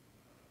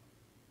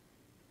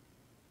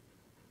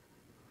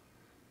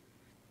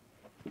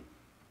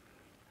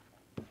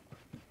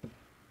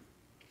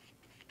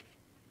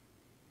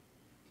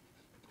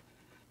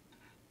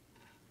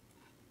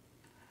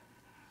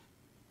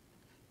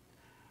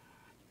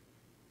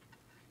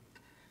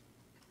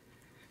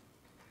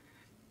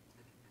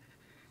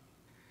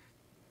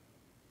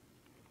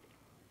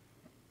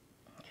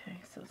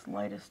 So it's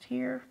lightest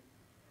here.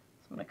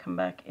 So I'm going to come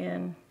back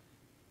in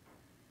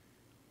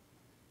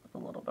with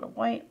a little bit of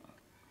white.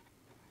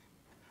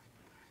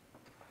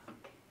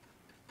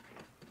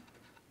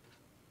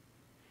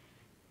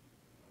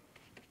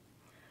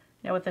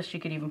 Now with this you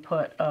could even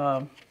put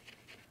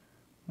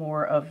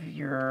more of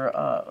your,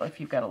 if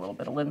you've got a little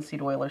bit of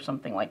linseed oil or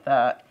something like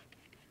that,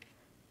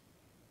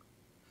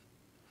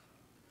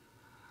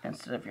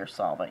 instead of your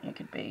solvent. You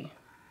could be,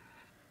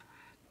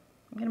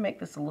 I'm going to make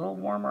this a little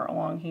warmer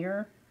along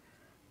here,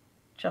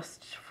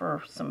 just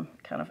for some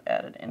kind of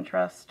added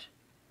interest,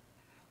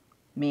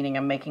 meaning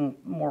I'm making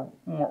more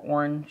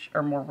orange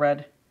or more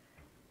red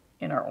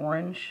in our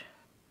orange.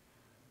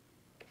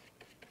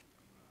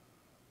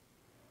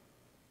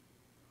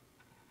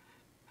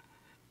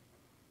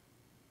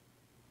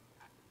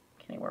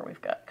 Anywhere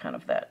we've got kind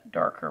of that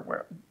darker where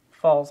it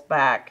falls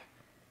back,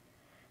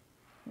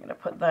 I'm going to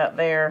put that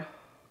there.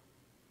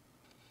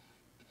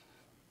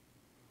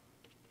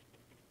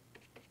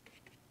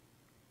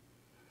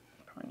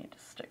 Probably need to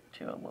stick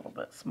to a little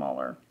bit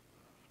smaller.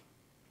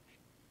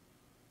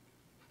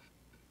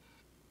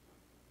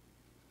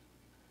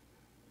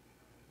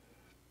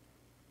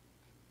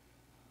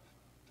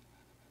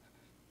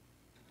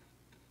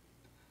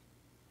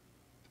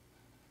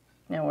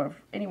 Now, if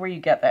anywhere you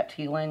get that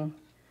tealing,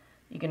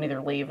 you can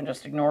either leave and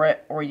just ignore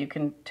it, or you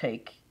can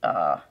take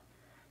a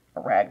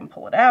rag and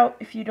pull it out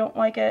if you don't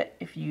like it.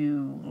 If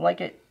you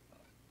like it,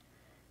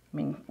 I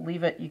mean,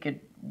 leave it. You could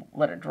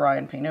let it dry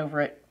and paint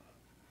over it.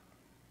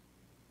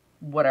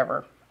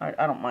 Whatever.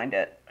 I don't mind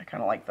it. I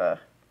kind of like the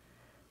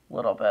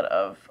little bit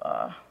of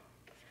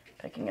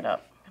picking it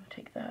up. I'm going to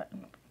take that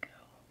and go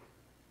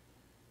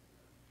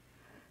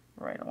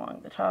right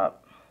along the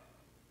top.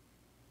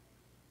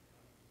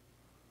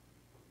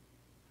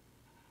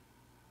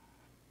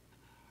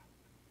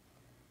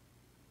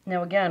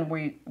 Now again,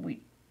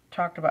 we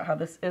talked about how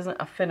this isn't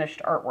a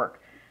finished artwork.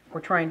 We're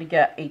trying to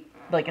get a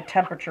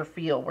temperature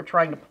feel. We're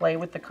trying to play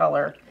with the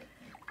color.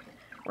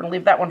 We're going to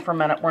leave that one for a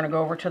minute. We're going to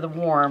go over to the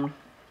warm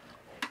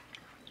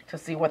to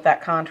see what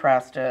that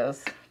contrast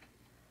is.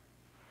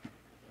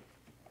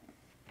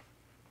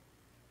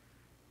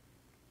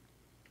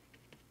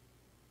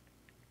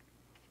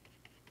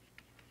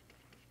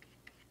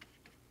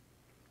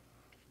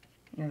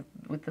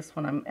 With this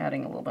one, I'm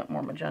adding a little bit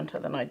more magenta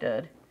than I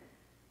did.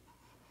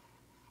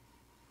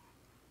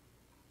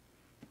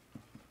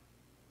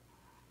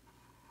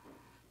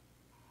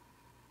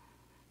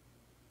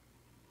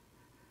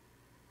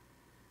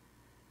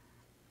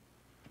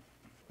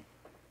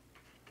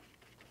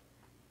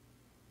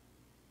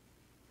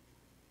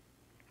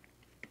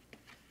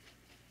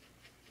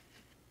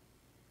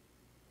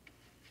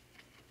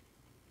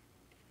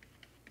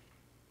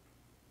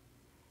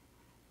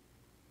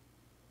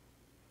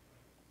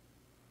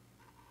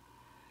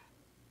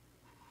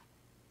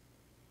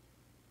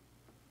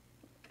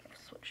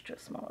 switch to a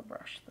smaller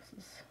brush. This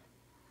is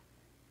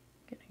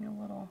getting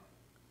a little...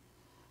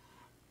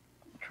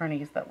 I'm trying to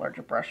use that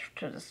larger brush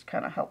to just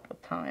kind of help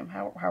with time.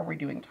 How are we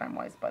doing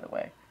time-wise, by the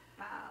way?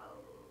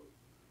 About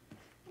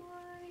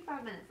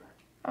 25 minutes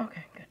left.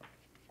 Okay, good.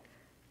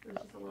 It was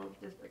just a little,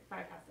 just like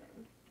 5 past 7.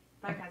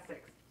 5 past 6,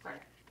 sorry.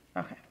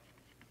 Okay.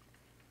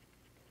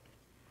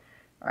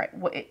 All right,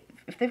 well,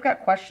 if they've got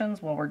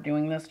questions while we're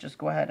doing this, just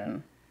go ahead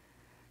and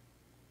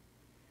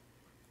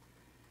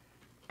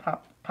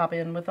pop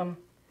in with them.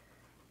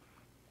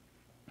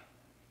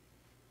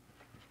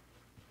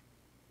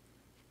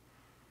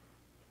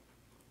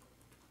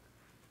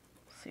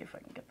 See if I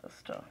can get this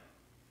to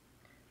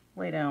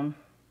lay down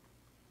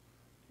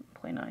and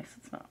play nice.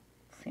 It's not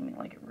seeming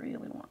like it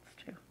really wants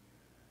to.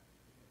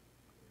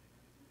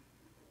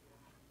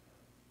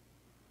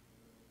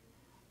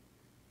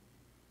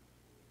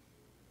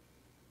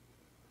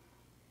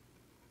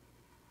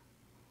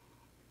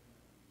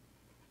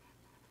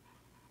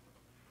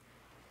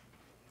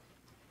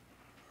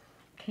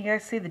 Can you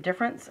guys see the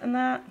difference in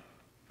that,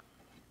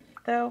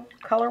 though,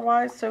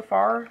 color-wise so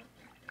far?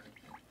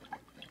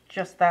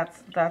 Just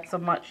that's a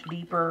much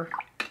deeper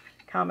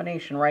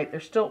combination, right? They're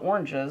still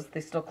oranges.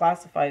 They still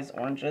classify as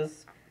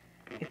oranges.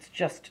 It's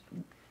just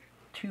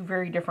two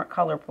very different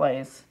color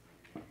plays.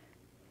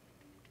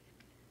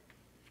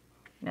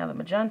 Now the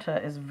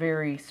magenta is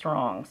very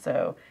strong,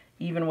 so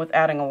even with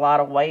adding a lot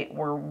of white,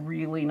 we're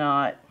really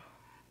not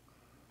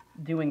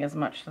doing as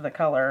much to the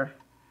color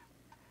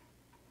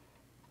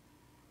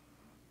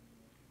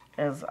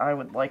as I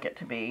would like it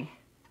to be.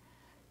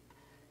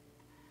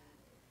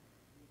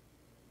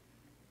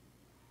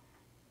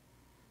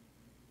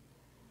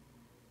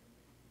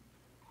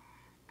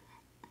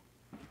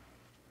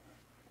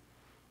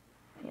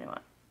 You know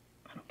what?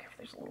 I don't care if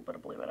there's a little bit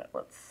of blue in it.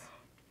 Let's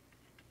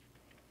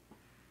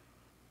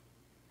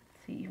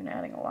see, even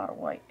adding a lot of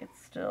white,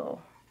 it's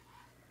still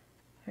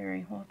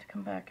very, we'll have to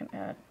come back and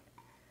add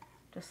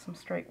just some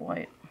straight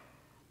white.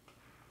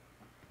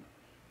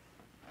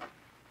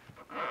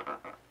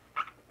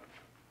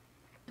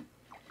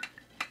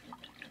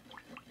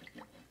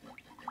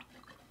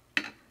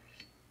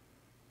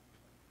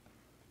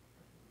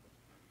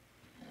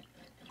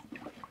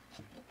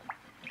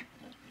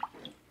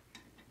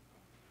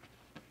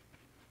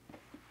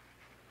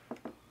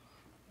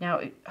 Now,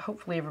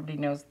 hopefully everybody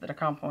knows that it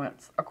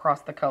complements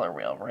across the color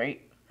wheel,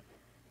 right?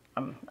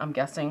 I'm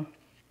guessing.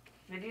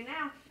 They do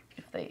now.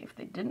 If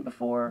they didn't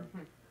before,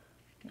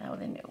 now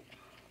they know.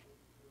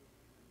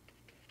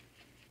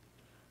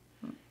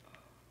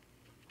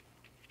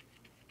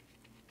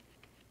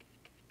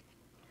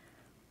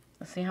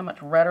 Let's see how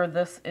much redder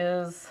this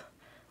is.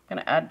 I'm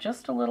going to add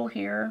just a little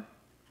here.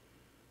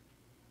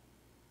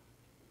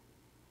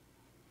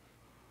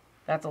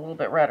 That's a little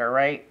bit redder,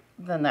 right,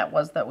 than that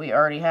was that we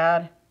already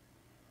had.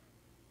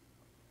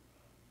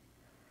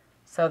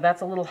 So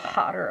that's a little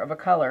hotter of a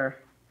color.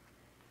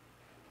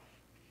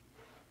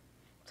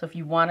 So if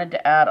you wanted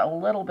to add a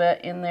little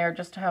bit in there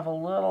just to have a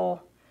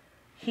little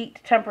heat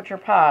temperature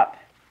pop,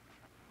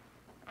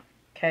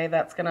 okay,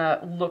 that's gonna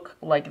look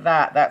like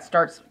that. That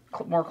starts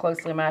more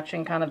closely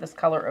matching kind of this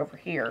color over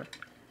here.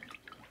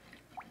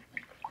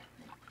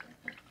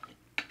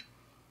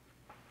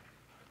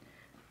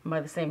 And by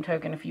the same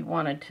token, if you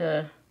wanted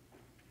to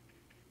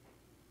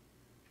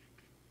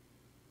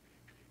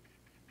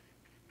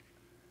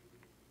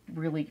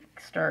really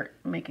start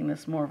making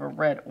this more of a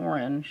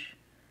red-orange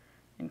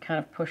and kind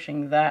of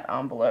pushing that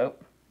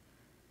envelope,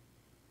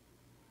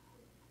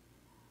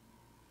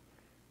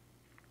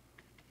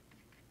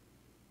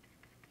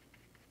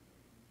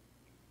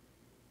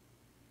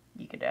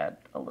 you could add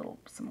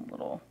some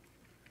little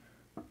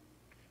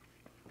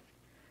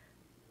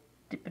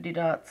dippity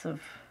dots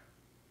of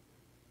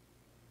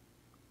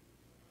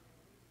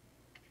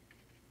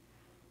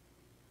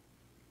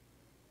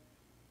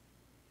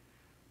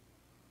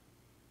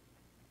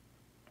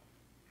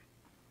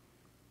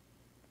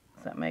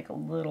does that make a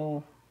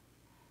little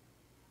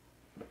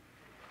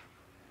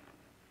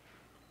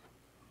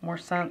more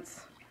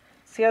sense?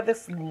 See how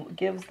this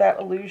gives that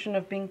illusion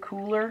of being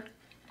cooler,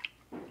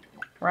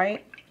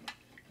 right?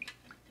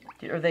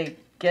 Are they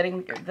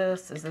getting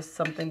this? Is this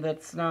something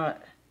that's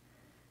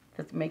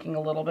making a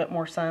little bit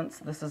more sense?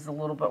 This is a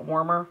little bit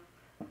warmer.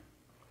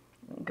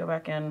 Go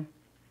back in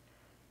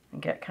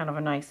and get kind of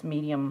a nice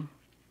medium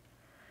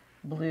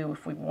blue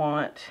if we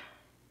want.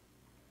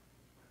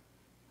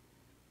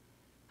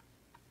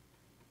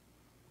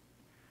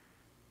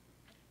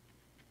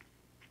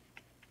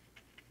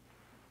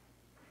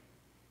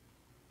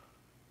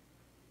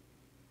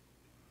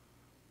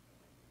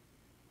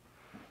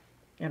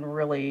 And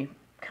really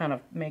kind of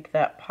make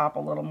that pop a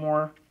little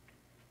more.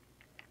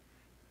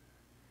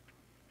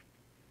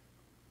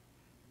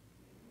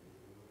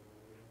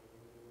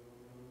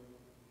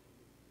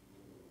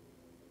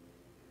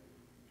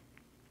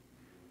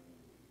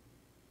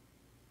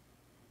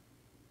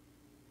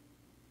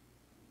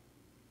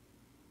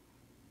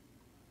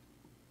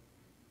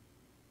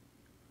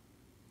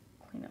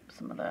 Clean up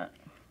some of that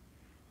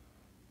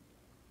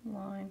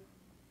line.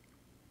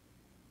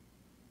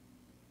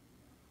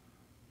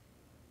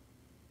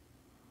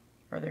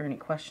 Are there any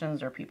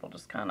questions, or people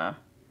just kind of...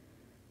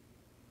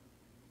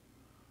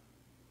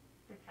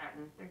 They're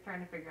chatting. They're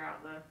trying to figure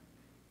out the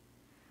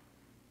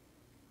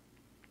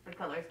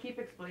colors. Keep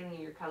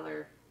explaining your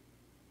color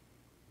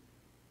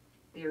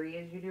theory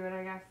as you do it,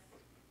 I guess.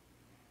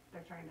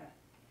 They're trying to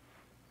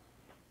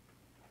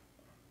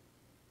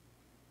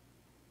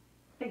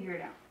figure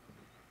it out.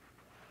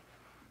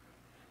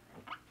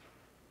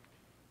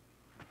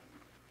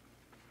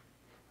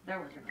 They're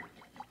working on it.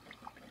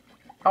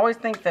 I always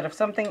think that if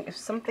something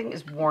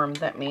is warm,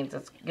 that means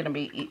it's going to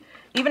be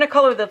even a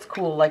color that's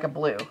cool, like a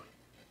blue.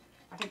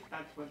 I think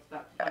that's what's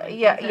that.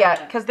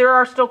 Yeah, because there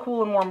are still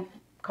cool and warm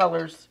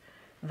colors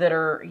that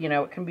are, you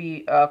know, it can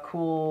be a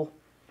cool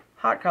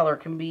hot color,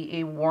 it can be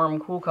a warm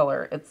cool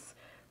color.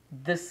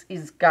 This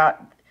is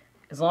got,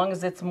 as long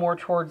as it's more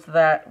towards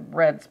that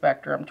red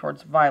spectrum,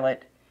 towards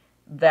violet,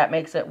 that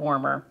makes it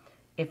warmer.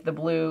 If the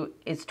blue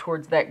is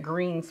towards that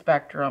green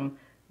spectrum,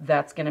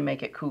 that's going to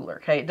make it cooler,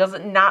 okay? It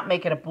doesn't not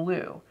make it a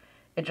blue.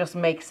 It just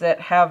makes it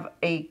have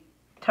a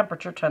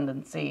temperature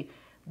tendency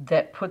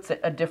that puts it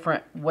a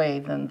different way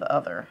than the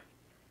other.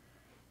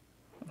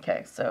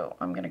 Okay, so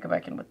I'm going to go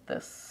back in with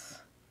this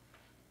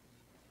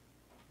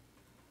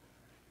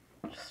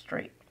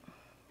straight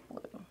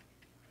blue.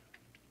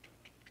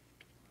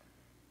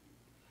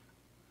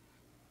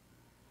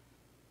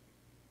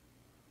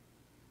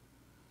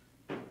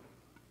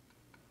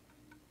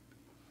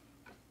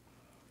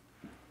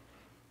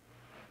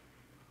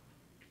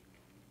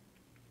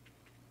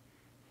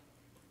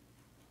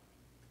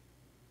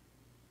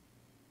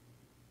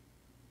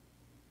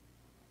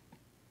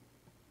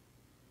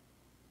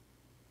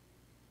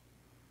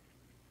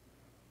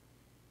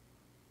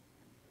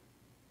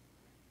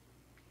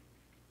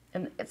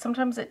 And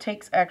sometimes it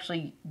takes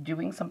actually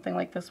doing something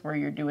like this where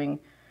you're doing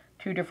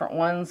two different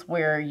ones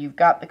where you've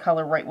got the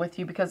color right with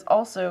you, because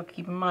also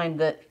keep in mind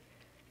that,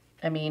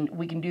 I mean,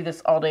 we can do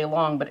this all day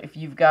long, but if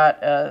you've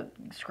got a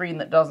screen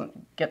that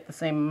doesn't get the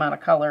same amount of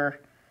color,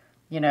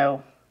 you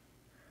know,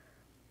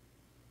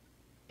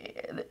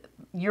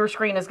 your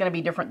screen is going to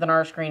be different than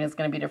our screen, is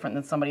going to be different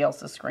than somebody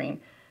else's screen.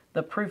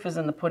 The proof is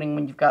in the pudding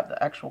when you've got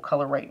the actual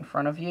color right in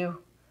front of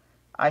you,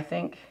 I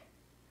think.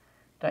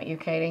 Don't you,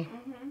 Katie?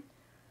 Mm-hmm.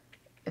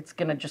 It's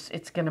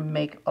gonna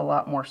make a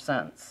lot more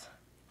sense.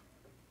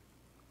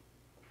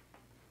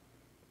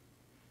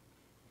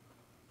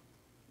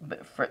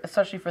 But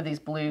especially for these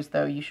blues,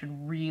 though, you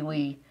should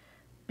really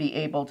be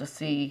able to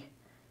see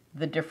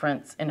the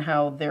difference in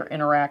how they're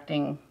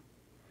interacting,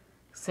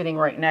 sitting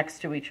right next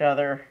to each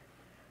other,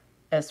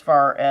 as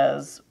far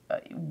as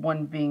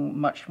one being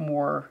much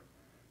more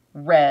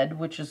red,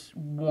 which is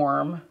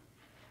warm,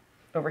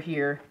 over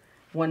here,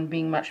 one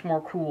being much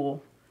more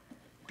cool,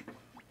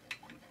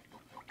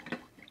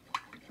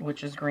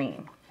 which is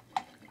green.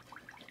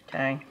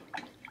 Okay.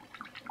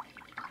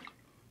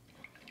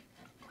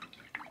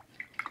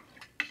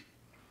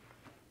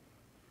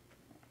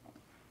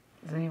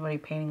 Is anybody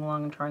painting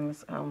along and trying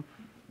this? I'm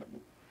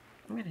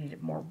gonna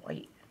need more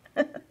white.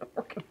 We're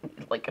gonna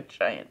need like a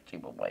giant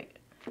tube of white.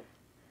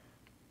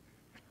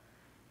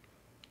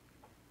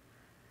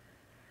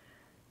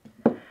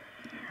 All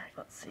right,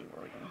 let's see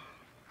where we go.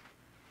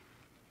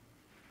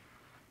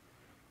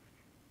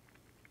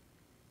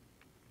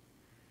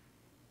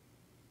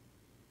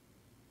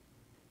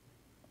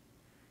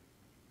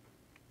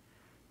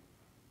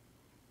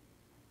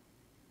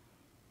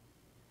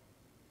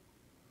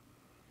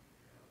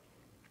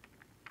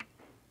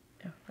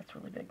 That's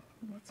really big.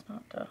 Let's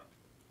not,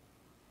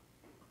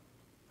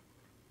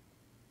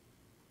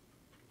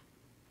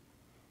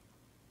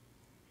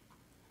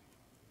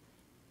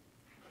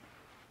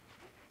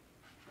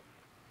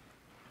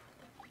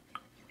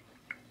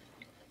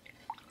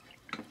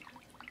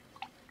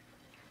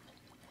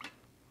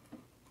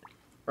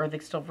 Are they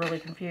still really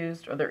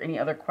confused? Are there any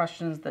other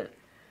questions that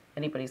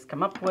anybody's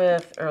come up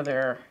with? Are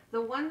there...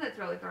 The one that's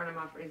really throwing them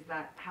off is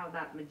that how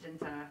that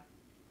magenta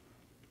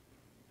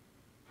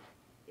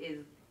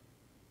is,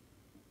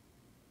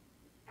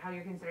 how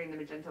you're considering the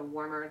magenta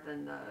warmer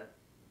than the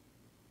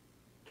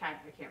cad,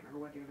 I can't remember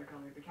what the other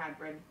color, the cad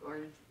red,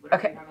 orange,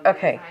 whatever you have on the other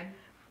side.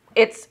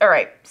 It's, all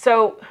right,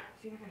 so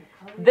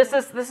this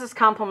is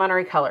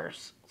complementary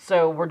colors.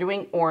 So we're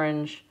doing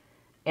orange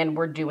and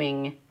we're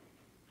doing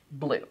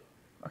blue.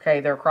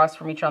 Okay, they're across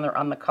from each other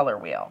on the color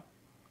wheel.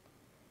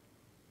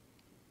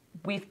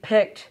 We've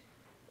picked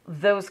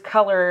those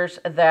colors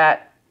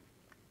that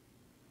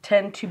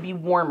tend to be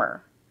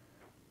warmer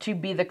to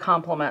be the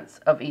complements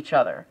of each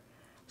other.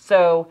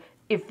 So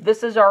if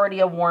this is already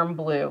a warm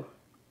blue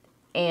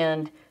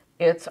and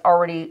it's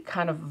already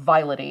kind of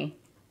violety,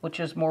 which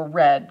is more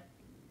red,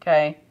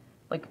 okay?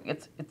 Like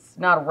it's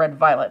not a red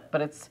violet,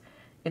 but it's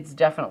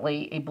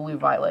definitely a blue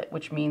violet,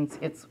 which means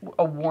it's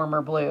a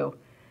warmer blue.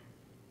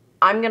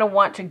 I'm going to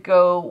want to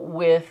go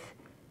with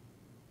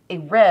a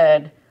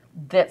red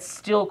that's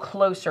still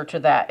closer to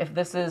that. If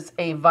this is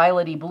a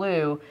violety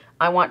blue,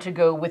 I want to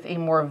go with a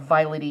more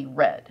violety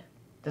red.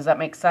 Does that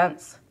make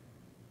sense?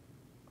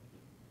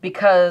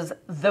 Because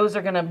those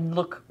are going to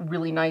look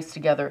really nice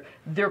together.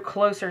 They're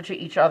closer to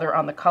each other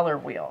on the color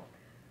wheel.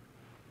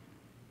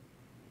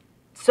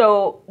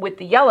 So with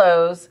the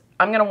yellows,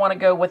 I'm going to want to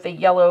go with a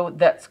yellow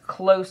that's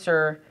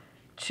closer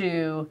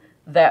to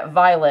that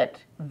violet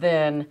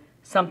than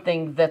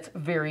something that's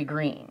very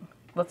green.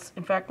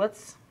 In fact,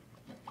 let's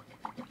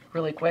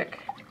really quick,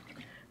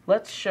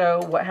 let's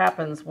show what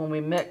happens when we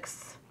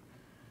mix,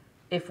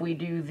 if we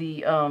do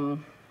the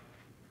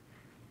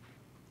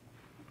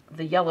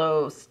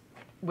yellows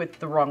with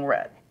the wrong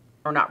red,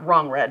 or not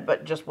wrong red,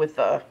 but just with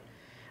the,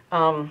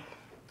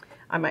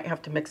 I might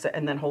have to mix it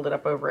and then hold it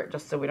up over it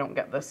just so we don't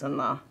get this in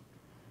the,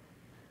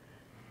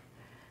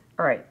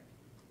 all right,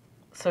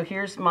 so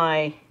here's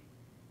my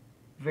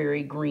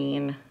very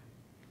green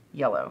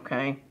yellow,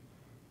 okay?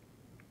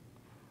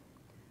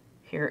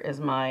 Here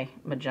is my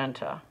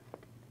magenta.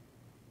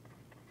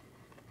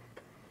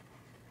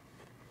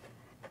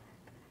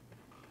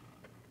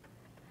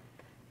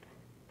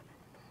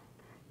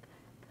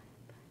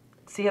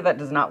 See how that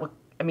does not look,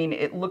 I mean,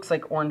 it looks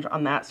like orange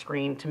on that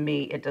screen. To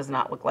me, it does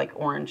not look like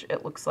orange.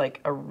 It looks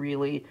like a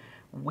really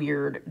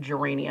weird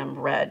geranium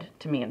red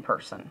to me in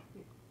person.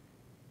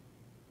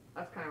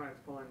 That's kind of what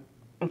it's pulling.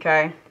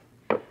 Okay.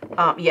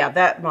 Yeah,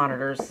 that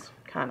monitor's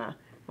kind of,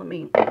 let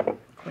me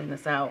clean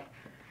this out.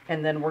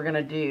 And then we're going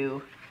to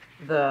do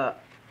the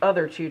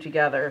other two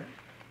together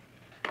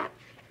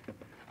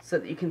so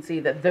that you can see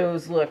that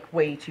those look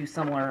way too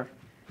similar,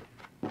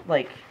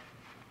 like,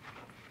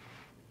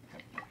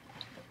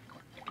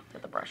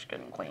 get the brush good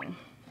and clean.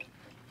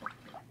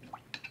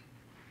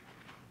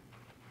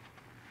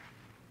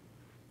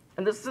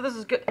 And this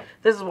is good.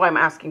 This is why I'm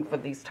asking for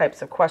these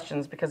types of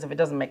questions, because if it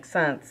doesn't make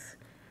sense,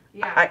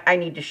 yeah, I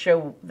need to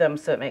show them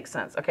so it makes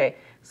sense. Okay,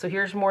 so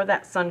here's more of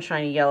that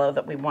sunshiny yellow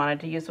that we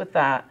wanted to use with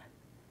that.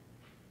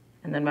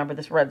 And then remember,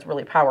 this red's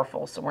really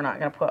powerful, so we're not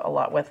going to put a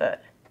lot with it.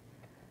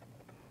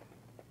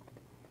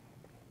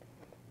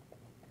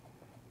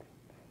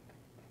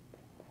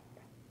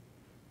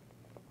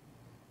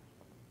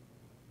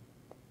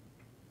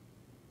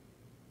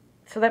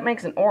 So that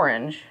makes an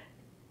orange.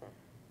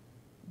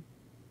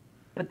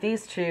 But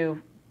these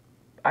two,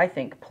 I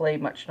think, play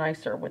much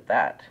nicer with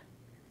that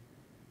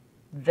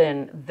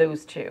than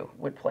those two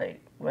would play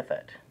with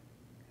it.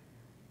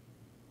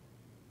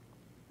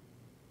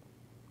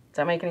 Does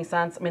that make any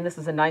sense? I mean, this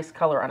is a nice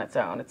color on its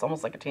own. It's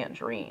almost like a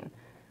tangerine.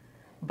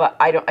 But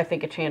I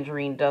think a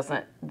tangerine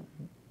doesn't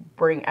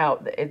bring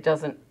out, it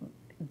doesn't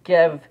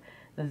give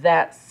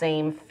that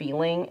same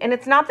feeling. And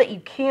it's not that you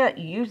can't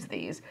use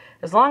these.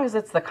 As long as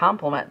it's the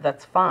complement,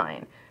 that's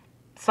fine.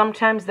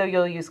 Sometimes, though,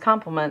 you'll use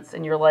complements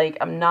and you're like,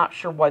 I'm not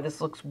sure why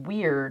this looks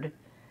weird.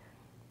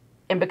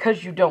 And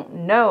because you don't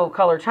know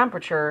color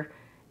temperature,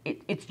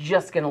 it's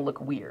just going to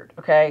look weird,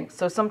 okay?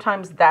 So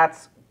sometimes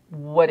that's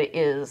what it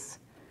is.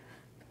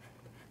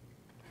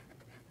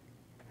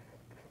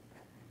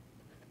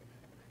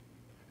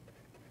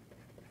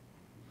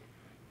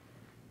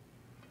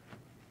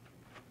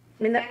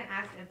 I mean, that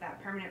asked if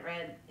that permanent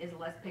red is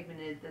less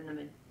pigmented than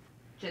the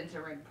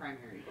magenta red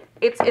primary.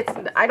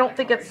 I don't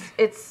think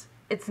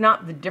it's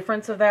not the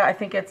difference of that. I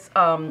think it's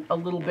a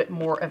little bit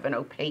more of an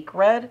opaque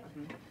red.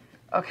 Mm-hmm.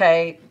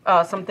 Okay,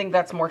 something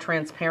that's more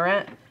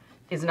transparent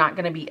is not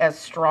going to be as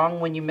strong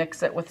when you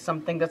mix it with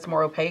something that's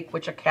more opaque,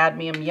 which a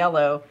cadmium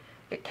yellow.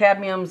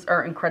 Cadmiums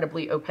are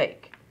incredibly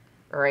opaque,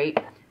 all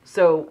right?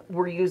 So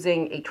we're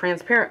using a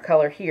transparent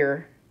color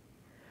here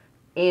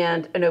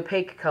and an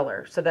opaque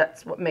color. So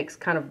that's what makes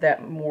kind of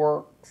that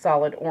more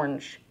solid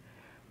orange.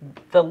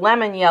 The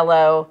lemon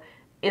yellow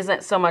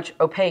isn't so much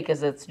opaque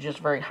as it's just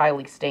very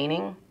highly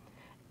staining.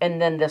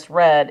 And then this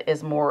red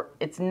is more,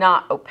 it's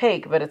not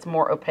opaque, but it's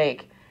more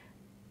opaque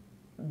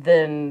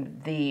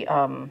than the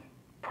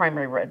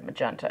primary red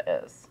magenta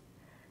is.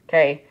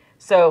 Okay,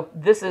 so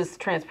this is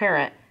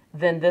transparent,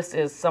 then this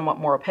is somewhat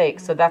more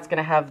opaque, so that's going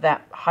to have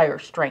that higher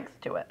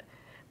strength to it.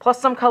 Plus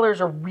some colors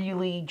are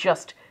really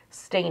just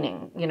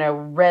staining, you know,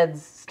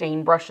 reds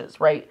stain brushes,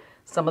 right?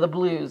 Some of the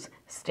blues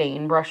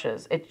stain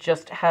brushes. It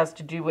just has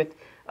to do with,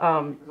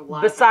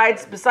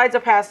 besides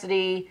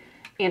opacity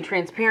and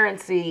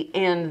transparency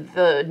and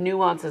the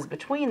nuances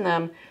between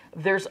them,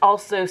 there's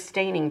also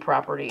staining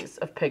properties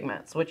of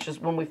pigments, which is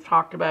when we've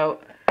talked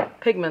about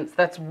pigments,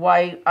 that's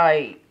why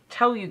I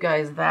tell you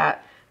guys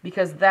that,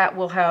 because that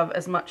will have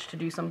as much to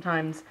do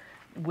sometimes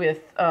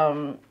with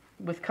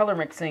color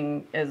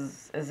mixing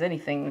as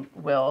anything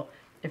will.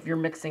 If you're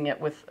mixing it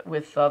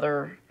with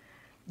other,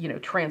 you know,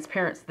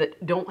 transparents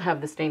that don't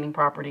have the staining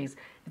properties,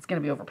 it's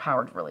going to be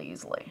overpowered really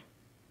easily.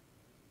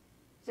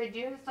 So I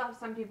do still have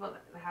some people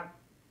that have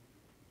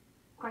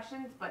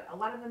questions, but a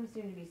lot of them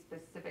seem to be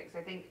specific. So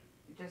I think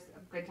just a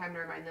good time to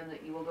remind them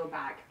that you will go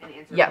back and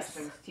answer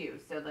questions too.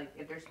 So like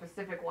if there's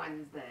specific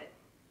ones that...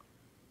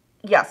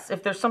 Yes,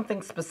 if there's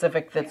something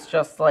specific that's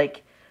just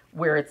like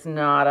where it's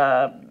not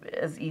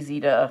as easy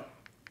to...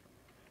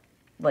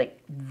 like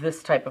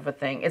this type of a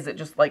thing? Is it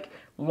just like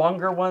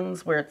longer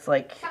ones where it's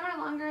like... Some are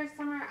longer,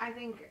 some are, I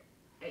think,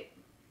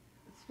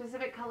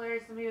 specific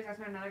colors. Somebody was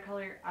asking about another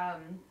color.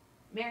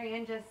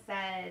 Marianne just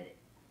said,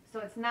 so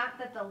it's not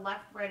that the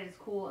left red is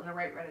cool and the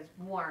right red is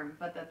warm,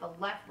 but that the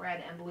left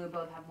red and blue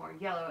both have more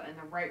yellow and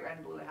the right red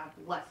and blue have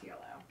less yellow.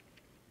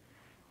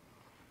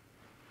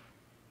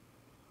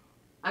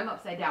 I'm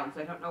upside down,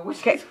 so I don't know which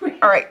Okay. is which.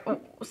 All right.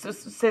 So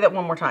say that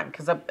one more time,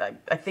 because I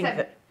think So,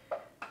 that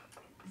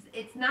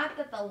it's not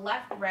that the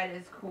left red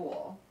is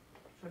cool,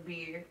 which would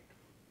be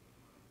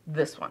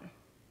this one.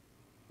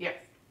 yes,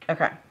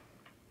 Okay.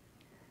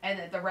 and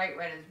that the right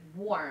red is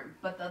warm,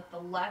 but that the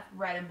left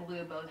red and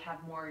blue both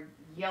have more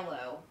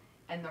yellow,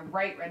 and the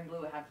right red and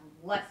blue have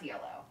less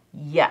yellow.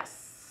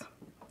 Yes.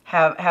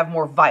 Have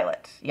more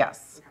violet.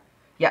 Yes. Okay.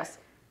 Yes.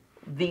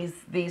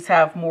 These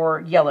have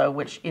more yellow,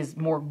 which is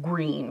more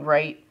green,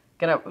 right?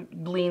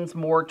 Leans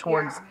more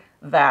towards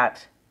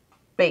that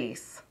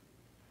base.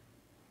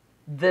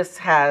 This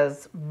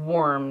has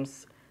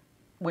warms,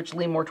 which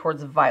lean more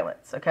towards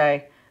violets,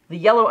 okay? The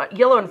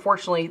yellow,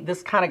 unfortunately,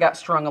 this kind of got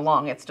strung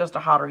along. It's just a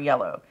hotter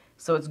yellow.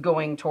 So it's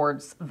going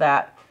towards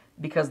that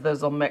because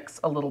those will mix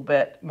a little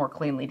bit more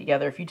cleanly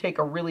together. If you take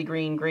a really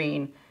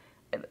green,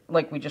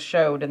 like we just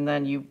showed, and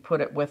then you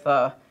put it with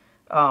a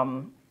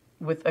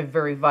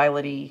very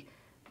violety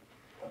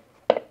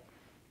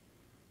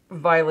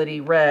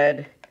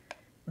red,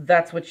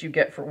 that's what you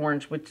get for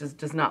orange, which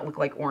does not look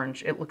like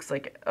orange. It looks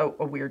like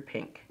a weird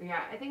pink.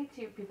 Yeah, I think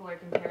too people are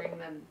comparing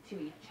them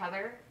to each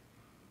other.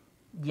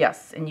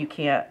 Yes, and you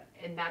can't.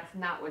 And that's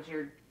not what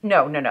you're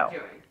No.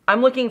 doing.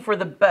 I'm looking for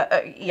the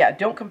best. Yeah,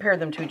 don't compare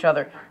them to each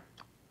other. Okay.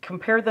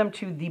 Compare them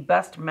to the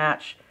best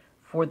match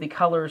for the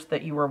colors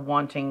that you are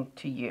wanting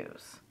to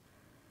use.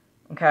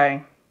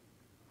 Okay?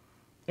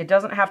 It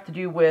doesn't have to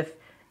do with,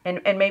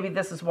 and maybe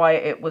this is why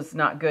it was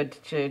not good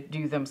to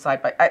do them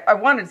side by, I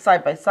wanted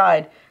side by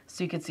side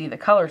so you could see the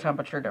color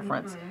temperature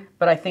difference,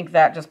 but I think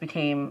that just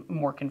became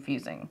more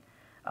confusing.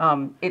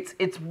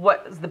 It's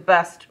what is the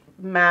best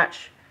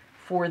match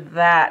for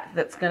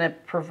that's going to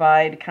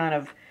provide kind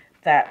of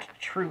that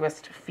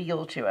truest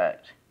feel to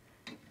it,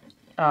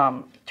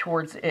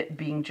 towards it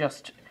being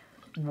just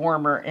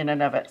warmer in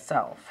and of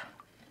itself.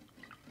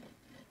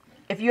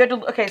 If you had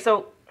to, okay,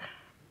 so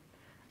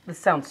this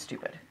sounds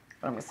stupid,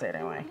 but I'm going to say it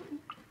anyway,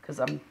 because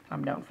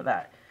I'm known for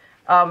that.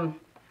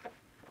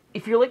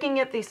 If you're looking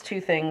at these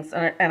two things,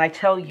 and I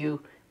tell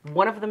you,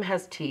 one of them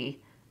has tea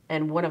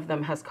and one of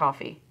them has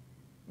coffee,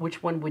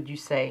 which one would you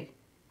say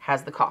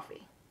has the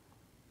coffee?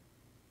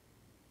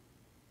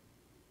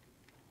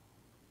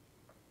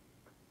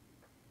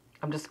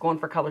 I'm just going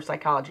for color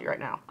psychology right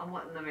now. I'm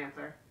letting them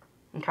answer.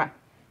 Okay.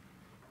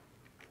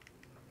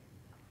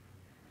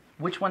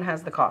 Which one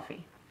has the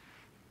coffee?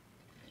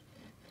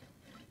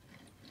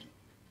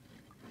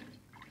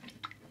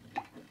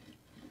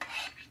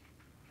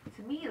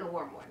 To me, the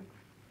warm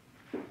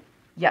one.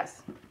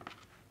 Yes.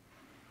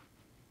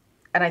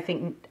 And I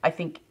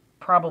think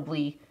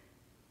probably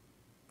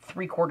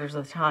 3/4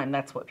 of the time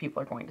that's what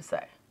people are going to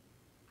say.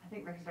 I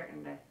think they're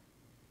starting to.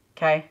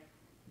 Okay?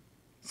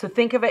 So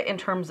think of it in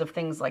terms of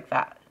things like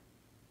that.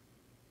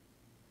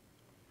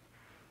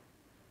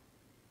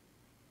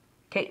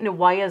 Okay, now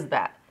why is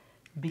that?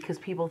 Because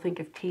people think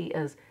of tea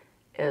as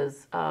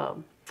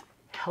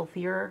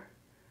healthier,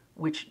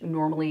 which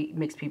normally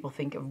makes people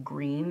think of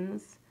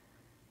greens,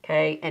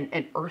 okay,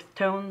 and earth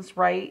tones,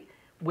 right?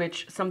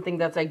 Which something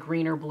that's a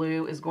green or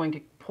blue is going to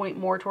point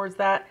more towards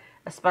that,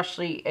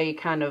 especially a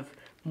kind of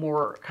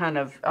more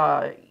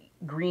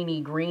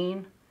greeny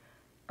green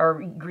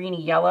or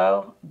greeny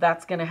yellow.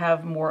 That's going to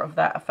have more of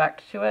that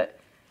effect to it.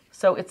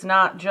 So it's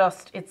not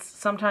just,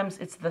 sometimes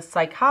it's the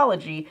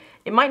psychology.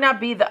 It might not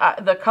be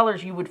the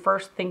colors you would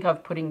first think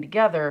of putting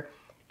together.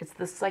 It's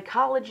the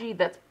psychology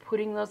that's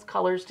putting those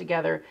colors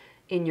together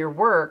in your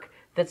work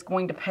that's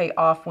going to pay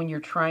off when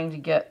you're trying to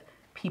get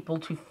people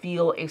to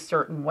feel a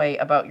certain way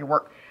about your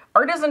work.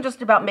 Art isn't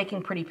just about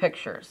making pretty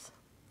pictures.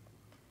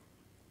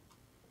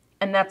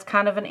 And that's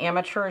kind of an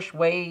amateurish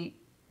way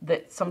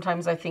that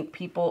sometimes I think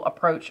people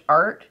approach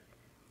art.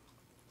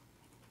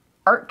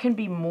 Art can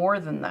be more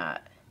than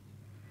that.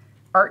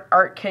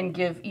 Art can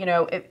give,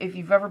 if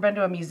you've ever been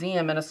to a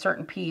museum and a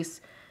certain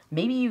piece,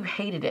 maybe you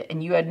hated it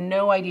and you had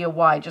no idea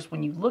why. Just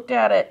when you looked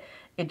at it,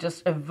 it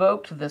just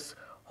evoked this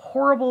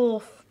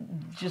horrible,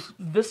 just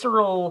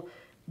visceral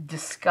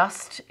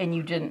disgust, and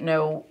you didn't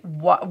know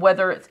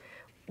whether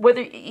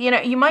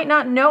you might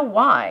not know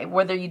why,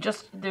 whether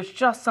there's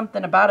just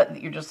something about it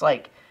that you're just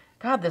like,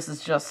 God, this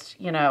is just,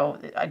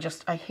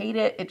 I hate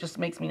it. It just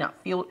makes me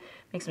not feel,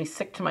 makes me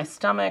sick to my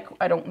stomach.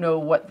 I don't know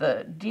what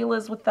the deal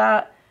is with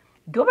that.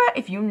 Go back,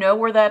 if you know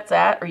where that's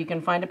at, or you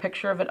can find a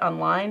picture of it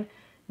online.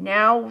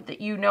 Now that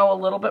you know a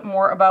little bit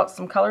more about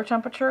some color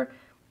temperature,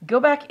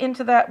 go back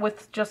into that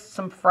with just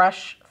some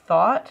fresh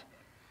thought.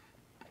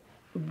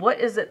 What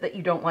is it that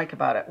you don't like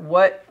about it?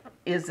 What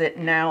is it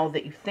now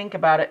that you think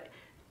about it,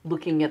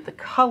 looking at the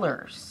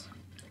colors?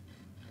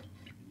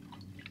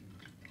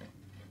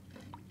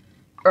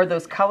 Are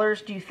those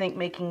colors, do you think,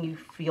 making you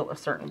feel a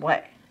certain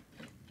way?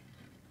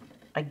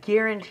 I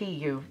guarantee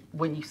you,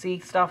 when you see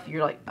stuff,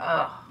 you're like,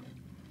 ugh,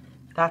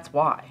 that's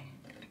why.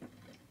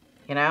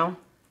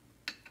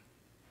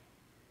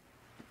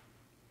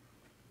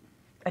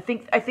 I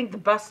think the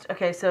best,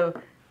 okay, so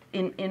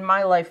in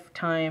my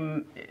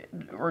lifetime,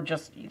 or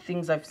just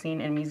things I've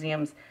seen in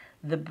museums,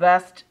 the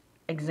best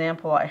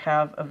example I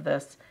have of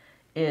this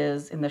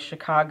is in the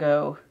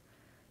Chicago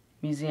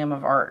Museum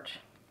of Art.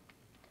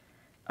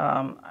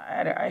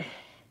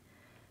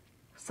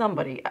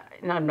 Somebody,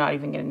 and I'm not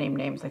even going to name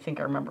names, I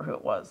think I remember who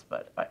it was,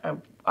 but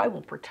I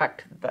will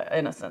protect the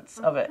innocence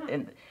of it,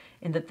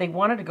 in that they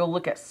wanted to go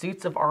look at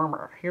suits of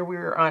armor. Here we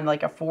were on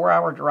like a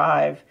 4-hour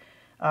drive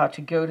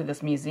to go to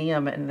this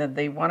museum, and then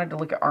they wanted to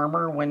look at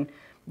armor when,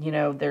 you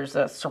know, there's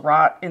a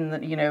Surratt in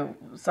the, you know,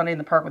 Sunday in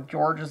the Park with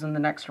George is in the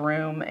next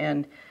room,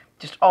 and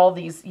just all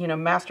these, you know,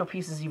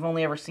 masterpieces you've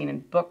only ever seen in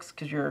books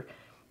because you're,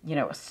 you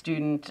know, a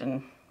student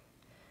and,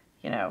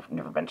 you know,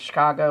 never been to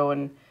Chicago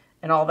and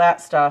all that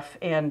stuff.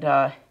 And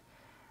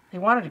they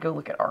wanted to go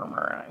look at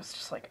armor, and I was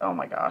just like, oh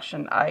my gosh.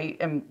 And I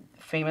am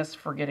famous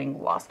for getting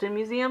lost in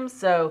museums,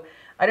 so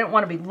I didn't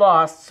want to be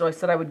lost, so I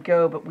said I would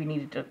go, but we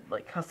needed to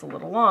like hustle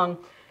it along.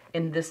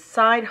 In this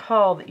side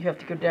hall that you have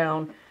to go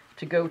down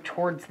to go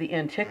towards the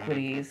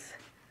antiquities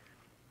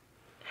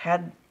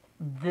had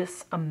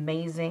this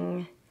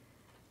amazing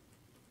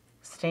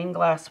stained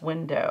glass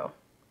window,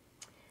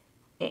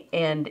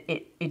 and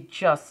it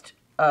just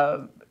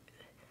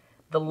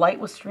the light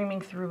was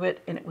streaming through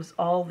it, and it was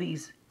all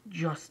these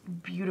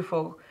just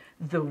beautiful,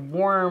 the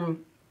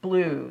warm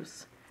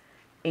blues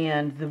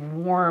and the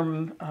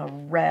warm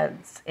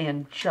reds,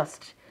 and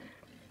just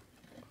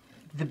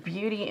the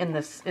beauty in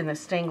this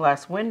stained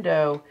glass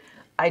window.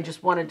 I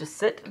just wanted to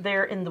sit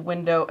there in the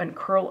window and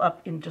curl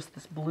up in just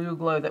this blue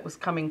glow that was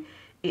coming.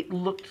 It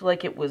looked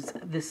like it was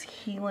this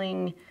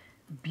healing,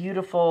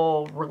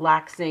 beautiful,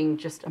 relaxing,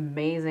 just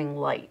amazing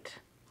light.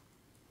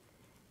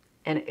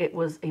 And it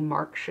was a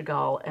Marc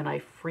Chagall, and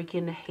I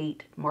freaking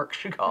hate Marc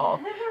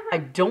Chagall. I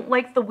don't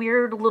like the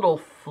weird little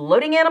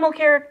floating animal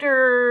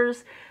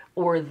characters,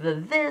 or the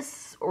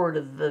this, or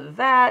the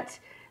that.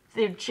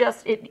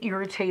 It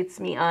irritates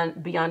me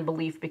beyond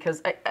belief,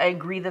 because I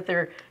agree that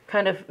they're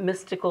kind of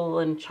mystical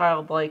and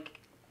childlike,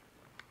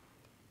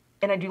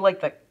 and I do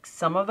like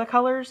some of the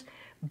colors,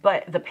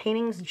 but the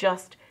paintings,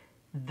 just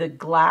the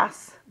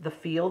glass, the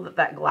feel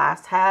that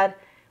glass had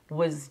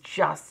was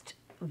just,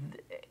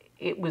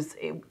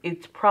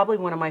 it's probably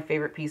one of my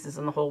favorite pieces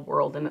in the whole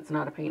world, and it's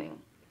not a painting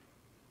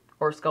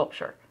or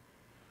sculpture,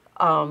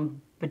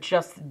 but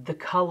just the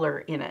color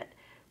in it,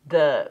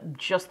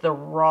 just the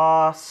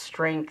raw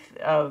strength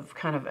of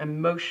kind of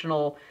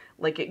emotional,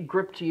 like it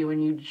gripped you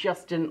and you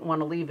just didn't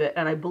want to leave it.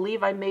 And I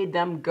believe I made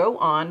them go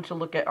on to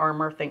look at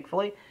armor,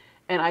 thankfully,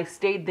 and I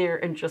stayed there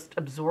and just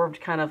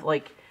absorbed kind of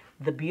like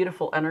the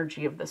beautiful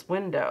energy of this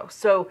window.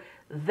 So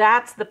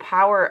that's the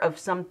power of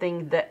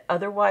something that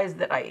otherwise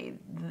that I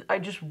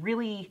just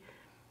really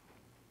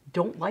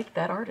don't like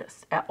that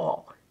artist at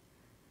all.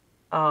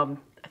 I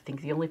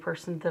think the only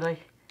person that I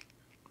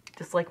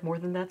dislike more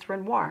than that's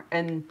Renoir,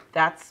 and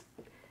that's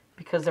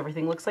because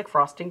everything looks like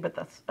frosting, but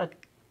that's a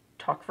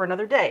talk for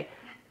another day.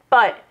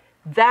 But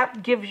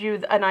that gives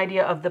you an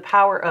idea of the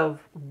power of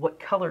what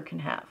color can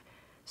have.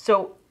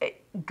 So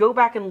go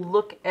back and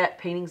look at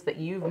paintings that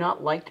you've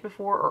not liked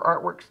before, or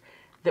artworks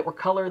that were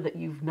color that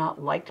you've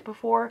not liked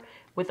before,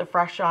 with a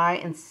fresh eye,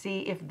 and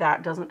see if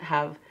that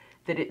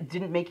it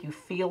didn't make you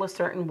feel a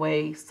certain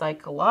way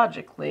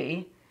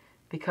psychologically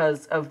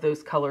because of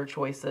those color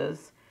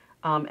choices.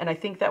 And I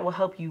think that will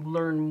help you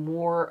learn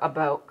more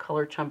about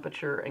color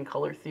temperature and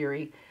color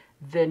theory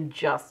than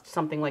just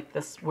something like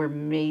this, where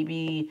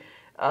maybe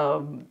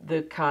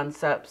the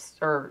concepts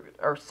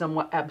are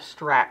somewhat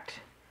abstract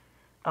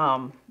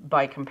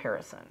by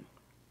comparison.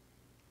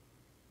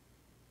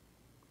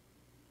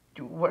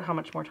 How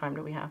much more time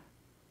do we have?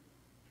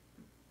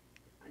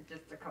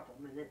 Just a couple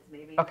minutes,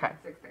 maybe. Okay.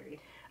 6:30.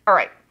 All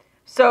right.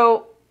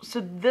 So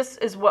this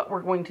is what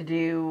we're going to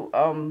do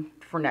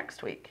for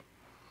next week.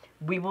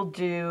 We will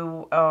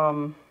do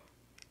and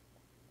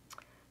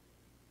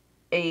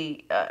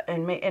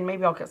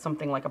maybe I'll get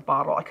something like a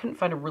bottle. I couldn't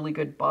find a really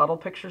good bottle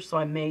picture, so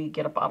I may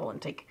get a bottle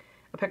and take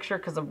a picture,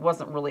 because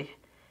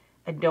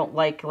I don't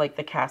like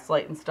the cast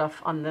light and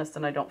stuff on this,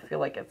 and I don't feel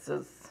like it's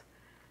as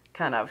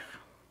kind of,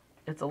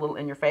 it's a little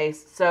in your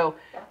face. So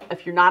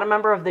if you're not a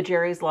member of the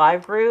Jerry's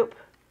Live group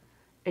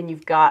and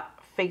you've got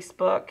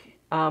Facebook,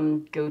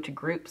 go to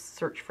groups,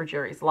 search for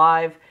Jerry's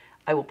Live.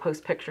 I will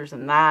post pictures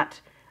in that.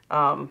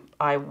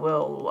 I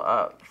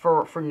will,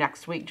 for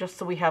next week, just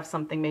so we have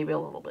something maybe a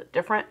little bit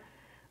different.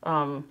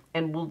 And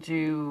we'll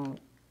do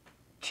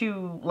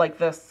 2 like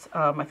this.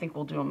 I think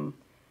we'll do them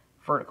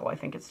vertical. I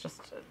think it's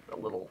just a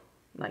little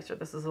nicer.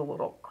 This is a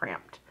little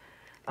cramped.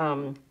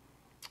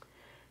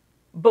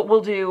 But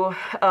we'll do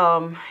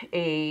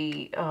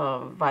a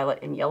violet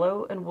and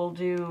yellow, and we'll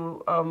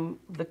do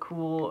the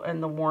cool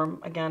and the warm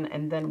again,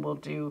 and then we'll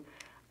do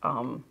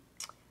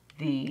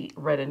the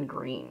red and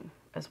green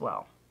as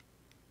well.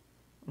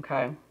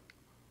 Okay,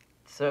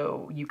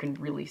 so you can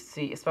really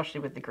see, especially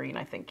with the green,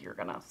 I think you're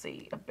gonna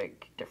see a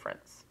big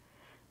difference.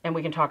 And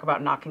we can talk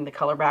about knocking the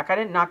color back. I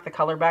didn't knock the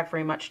color back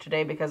very much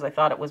today because I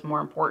thought it was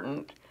more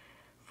important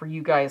for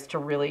you guys to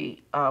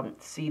really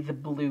see the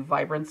blue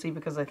vibrancy,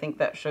 because I think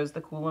that shows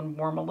the cool and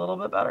warm a little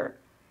bit better.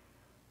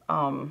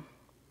 But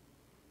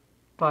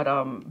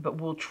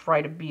we'll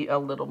try to be a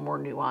little more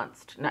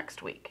nuanced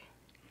next week.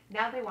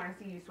 Now they want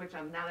to see you switch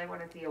them. Now they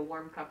want to see a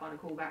warm cup on a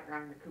cool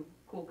background and a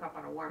cool cup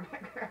on a warm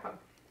background.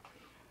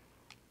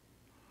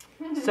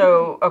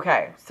 So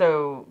okay,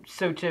 so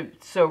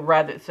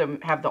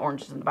have the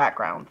oranges in the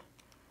background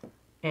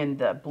and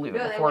the blue in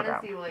the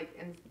foreground. No, they want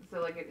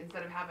to see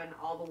instead of having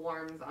all the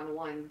warms on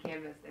one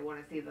canvas, they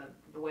want to see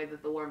the way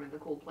that the warm and the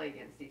cool play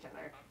against each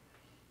other.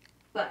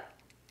 But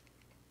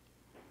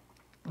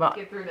let's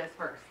get through this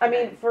first. I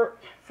mean, for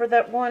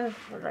that one,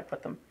 where did I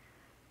put them?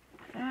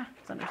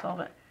 It's under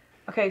solvent.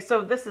 Okay,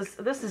 so this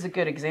is a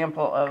good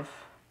example of.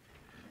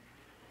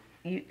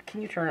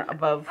 Can you turn it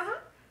above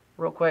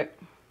real quick?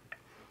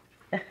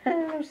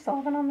 There's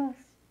solvent on this.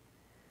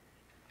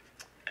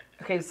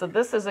 Okay, so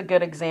this is a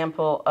good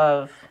example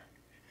of.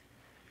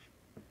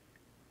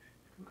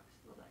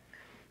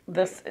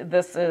 This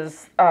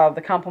is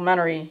the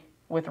complementary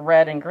with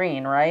red and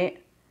green,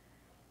 right?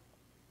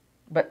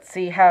 But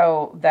see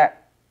how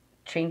that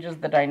changes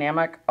the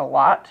dynamic a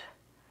lot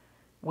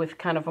with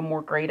kind of a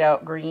more grayed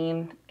out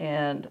green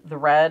and the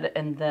red,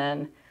 and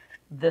then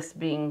this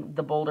being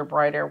the bolder,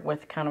 brighter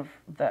with kind of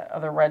the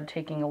other red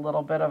taking a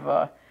little bit of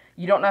a...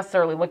 You don't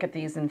necessarily look at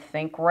these and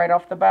think right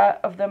off the bat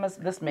of them as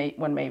this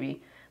one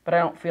maybe, but I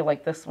don't feel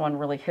like this one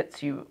really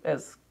hits you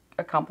as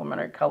a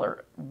complementary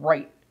color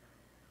right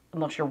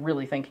unless you're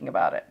really thinking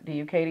about it. Do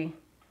you, Katie?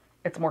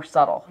 It's more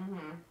subtle.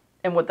 Mm-hmm.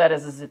 And what that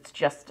is it's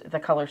just the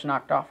color's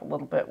knocked off a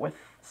little bit with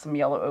some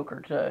yellow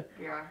ochre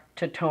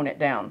to tone it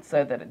down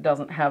so that it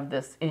doesn't have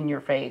this in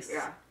your face.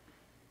 Yeah.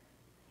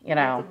 You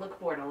know. You have to look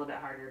for it a little bit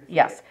harder.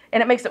 Yes.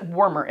 And it makes it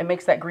warmer. It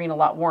makes that green a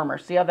lot warmer.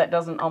 See how that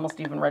doesn't almost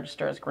even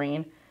register as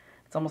green?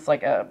 It's almost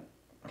like a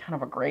kind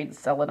of a grayed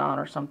celadon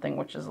or something,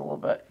 which is a little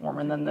bit warmer.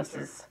 And then this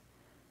is...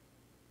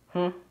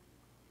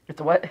 It's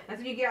a what? That's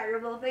when you get out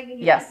your little thing and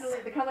you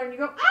isolate the color and you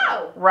go,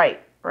 oh!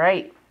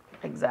 Right.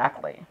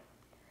 Exactly.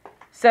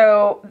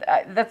 So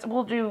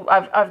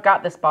I've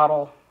got this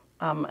bottle,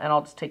 and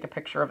I'll just take a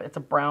picture of it. It's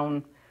a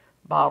brown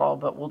bottle,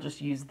 but we'll just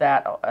use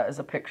that as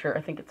a picture.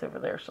 I think it's over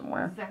there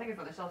somewhere. I think it's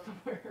on the shelf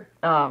somewhere.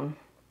 I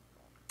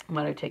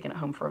might have taken it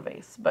home for a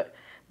vase, but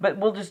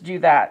we'll just do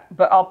that.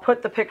 But I'll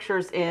put the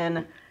pictures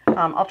in.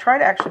 I'll try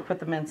to actually put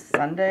them in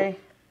Sunday,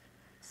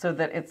 so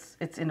that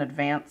it's in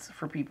advance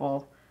for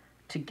people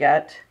to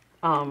get.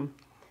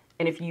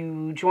 And if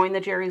you join the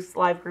Jerry's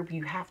Live group,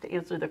 you have to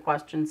answer the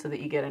question so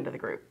that you get into the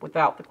group.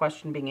 Without the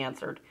question being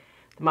answered,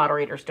 the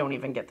moderators don't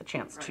even get the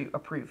chance to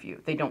approve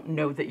you. They don't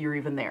know that you're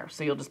even there,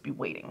 so you'll just be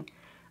waiting,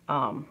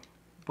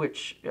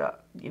 which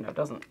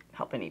doesn't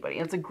help anybody.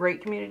 It's a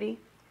great community.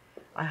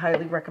 I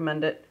highly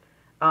recommend it.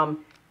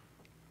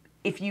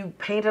 If you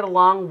painted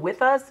along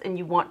with us and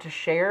you want to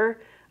share,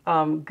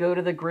 go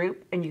to the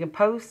group and you can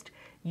post.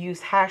 Use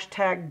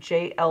hashtag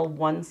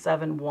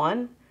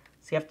JL171.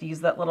 So you have to use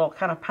that little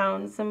kind of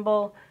pound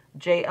symbol,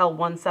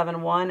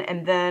 JL171,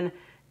 and then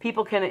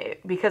people can,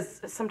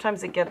 because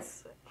sometimes it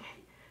gets,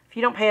 if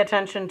you don't pay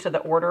attention to the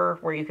order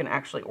where you can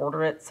actually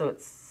order it, so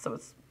it's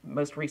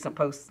most recent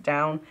posts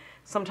down,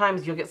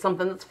 sometimes you'll get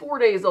something that's 4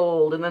 days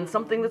old and then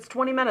something that's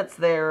 20 minutes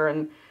there,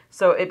 and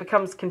so it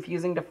becomes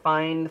confusing to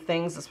find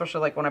things, especially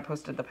like when I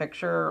posted the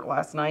picture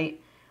last night.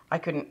 I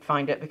couldn't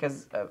find it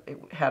because it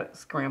had it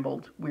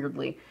scrambled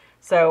weirdly.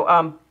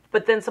 So,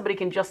 but then somebody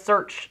can just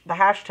search the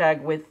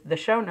hashtag with the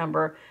show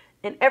number,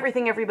 and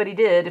everything everybody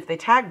did, if they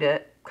tagged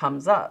it,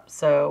 comes up.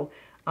 So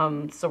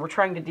we're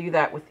trying to do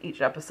that with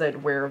each episode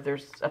where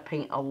there's a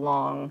paint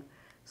along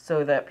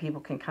so that people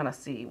can kind of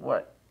see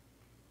what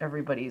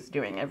everybody's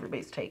doing,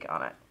 everybody's take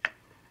on it.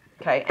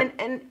 Okay,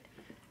 and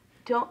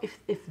don't,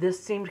 if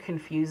this seemed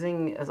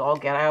confusing as all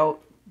get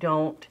out,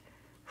 don't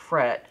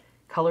fret.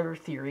 Color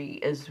theory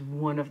is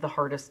one of the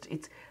hardest.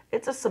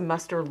 It's a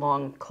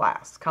semester-long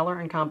class.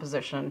 Color and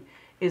composition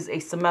is a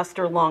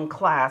semester-long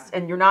class,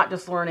 and you're not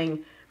just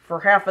learning for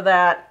half of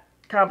that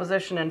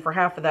composition and for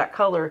half of that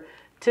color.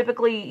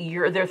 Typically,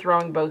 they're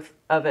throwing both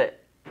of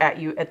it at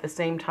you at the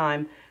same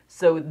time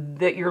so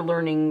that you're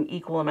learning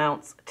equal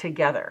amounts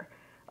together.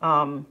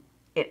 And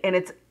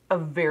it's a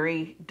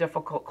very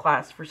difficult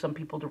class for some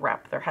people to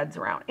wrap their heads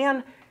around.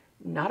 And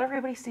not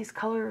everybody sees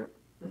color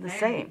the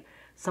same.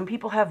 Some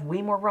people have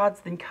way more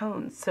rods than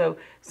cones. So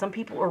some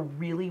people are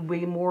really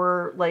way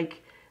more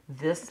like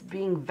this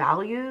being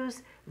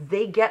values.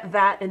 They get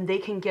that and they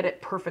can get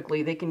it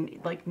perfectly. They can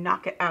like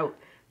knock it out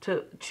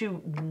to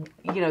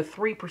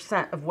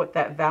 3% of what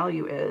that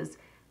value is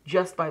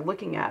just by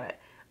looking at it.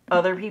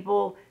 Other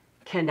people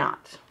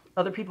cannot.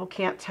 Other people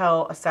can't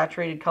tell a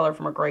saturated color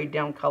from a grayed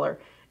down color.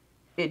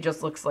 It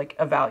just looks like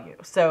a value.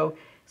 So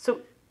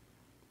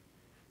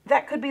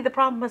that could be the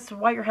problem as to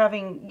why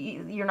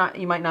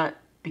you might not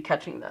be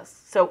catching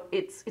this. So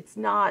it's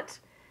not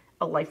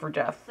a life or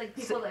death like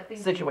people that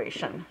think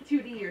situation.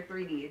 2D or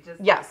 3D. It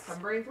just some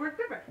brains work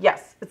different.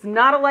 Yes, it's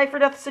not a life or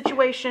death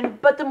situation,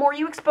 but the more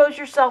you expose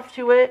yourself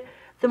to it,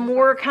 the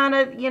more kind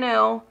of,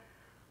 you'll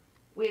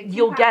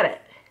get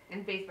it.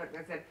 In Facebook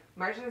that said,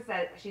 Marcia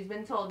said she's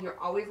been told you're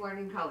always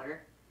learning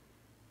color.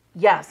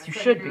 Yes, you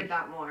should agree with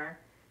that more.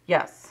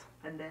 Yes.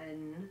 And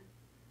then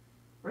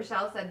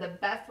Rochelle said the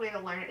best way to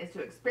learn it is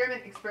to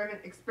experiment.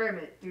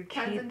 Do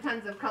tons and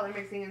tons of color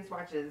mixing and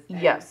swatches. And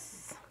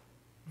yes.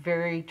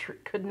 Very true.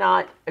 Could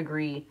not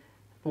agree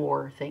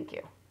more. Thank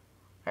you.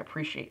 I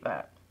appreciate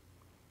that.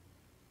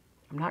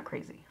 I'm not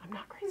crazy. I'm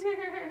not crazy.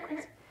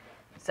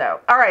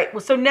 So, all right.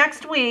 Well, so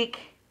next week,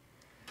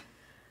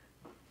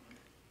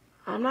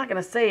 I'm not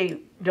going to say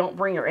don't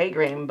bring your A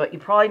game, but you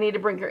probably need to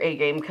bring your A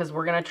game because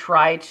we're going to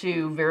try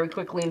to very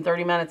quickly in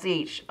 30 minutes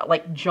each,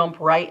 like jump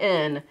right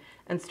in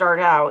and start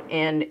out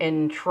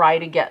and try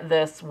to get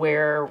this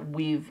where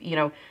we've, you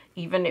know,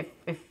 even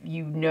if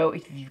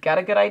you've got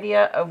a good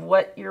idea of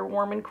what your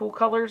warm and cool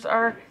colors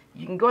are,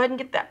 you can go ahead and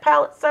get that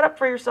palette set up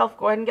for yourself.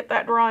 Go ahead and get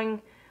that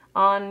drawing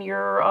on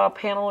your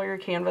panel or your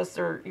canvas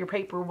or your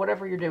paper,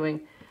 whatever you're doing.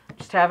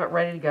 Just have it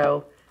ready to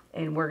go,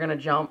 and we're going to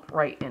jump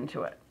right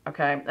into it,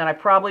 okay? And I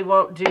probably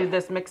won't do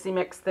this mixy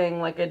mix thing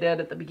like I did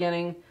at the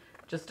beginning,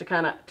 just to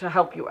kind of to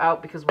help you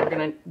out, because we're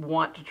going to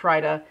want to try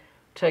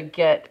to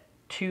get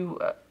two,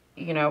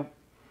 you know,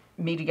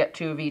 me to get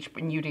 2 of each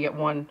and you to get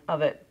 1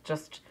 of it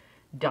just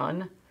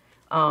done.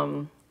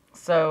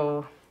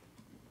 So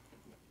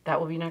that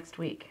will be next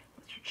week.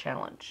 That's your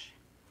challenge.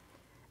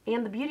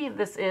 And the beauty of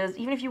this is,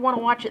 even if you want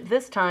to watch it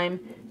this time,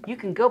 you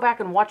can go back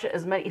and watch it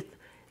as many.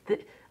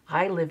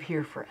 I live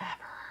here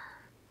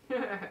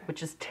forever,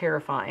 which is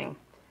terrifying.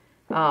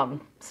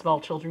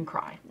 Small children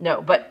cry.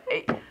 No, but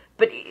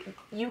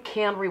you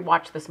can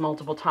rewatch this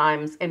multiple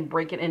times and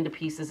break it into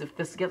pieces. If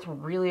this gets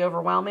really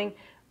overwhelming,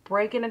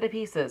 break it into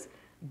pieces.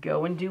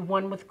 Go and do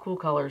one with cool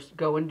colors.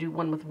 Go and do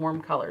one with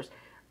warm colors.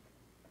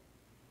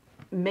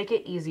 Make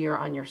it easier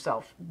on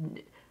yourself.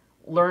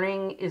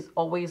 Learning is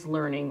always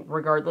learning,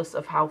 regardless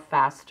of how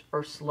fast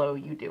or slow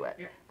you do it.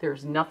 Yeah.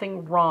 There's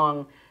nothing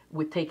wrong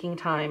with taking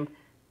time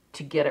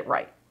to get it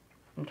right.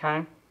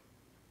 Okay?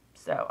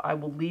 So I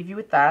will leave you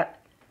with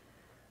that.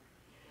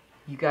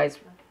 You guys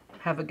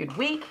have a good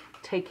week.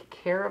 Take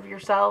care of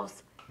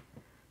yourselves.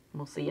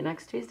 We'll see you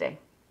next Tuesday.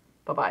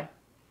 Bye-bye.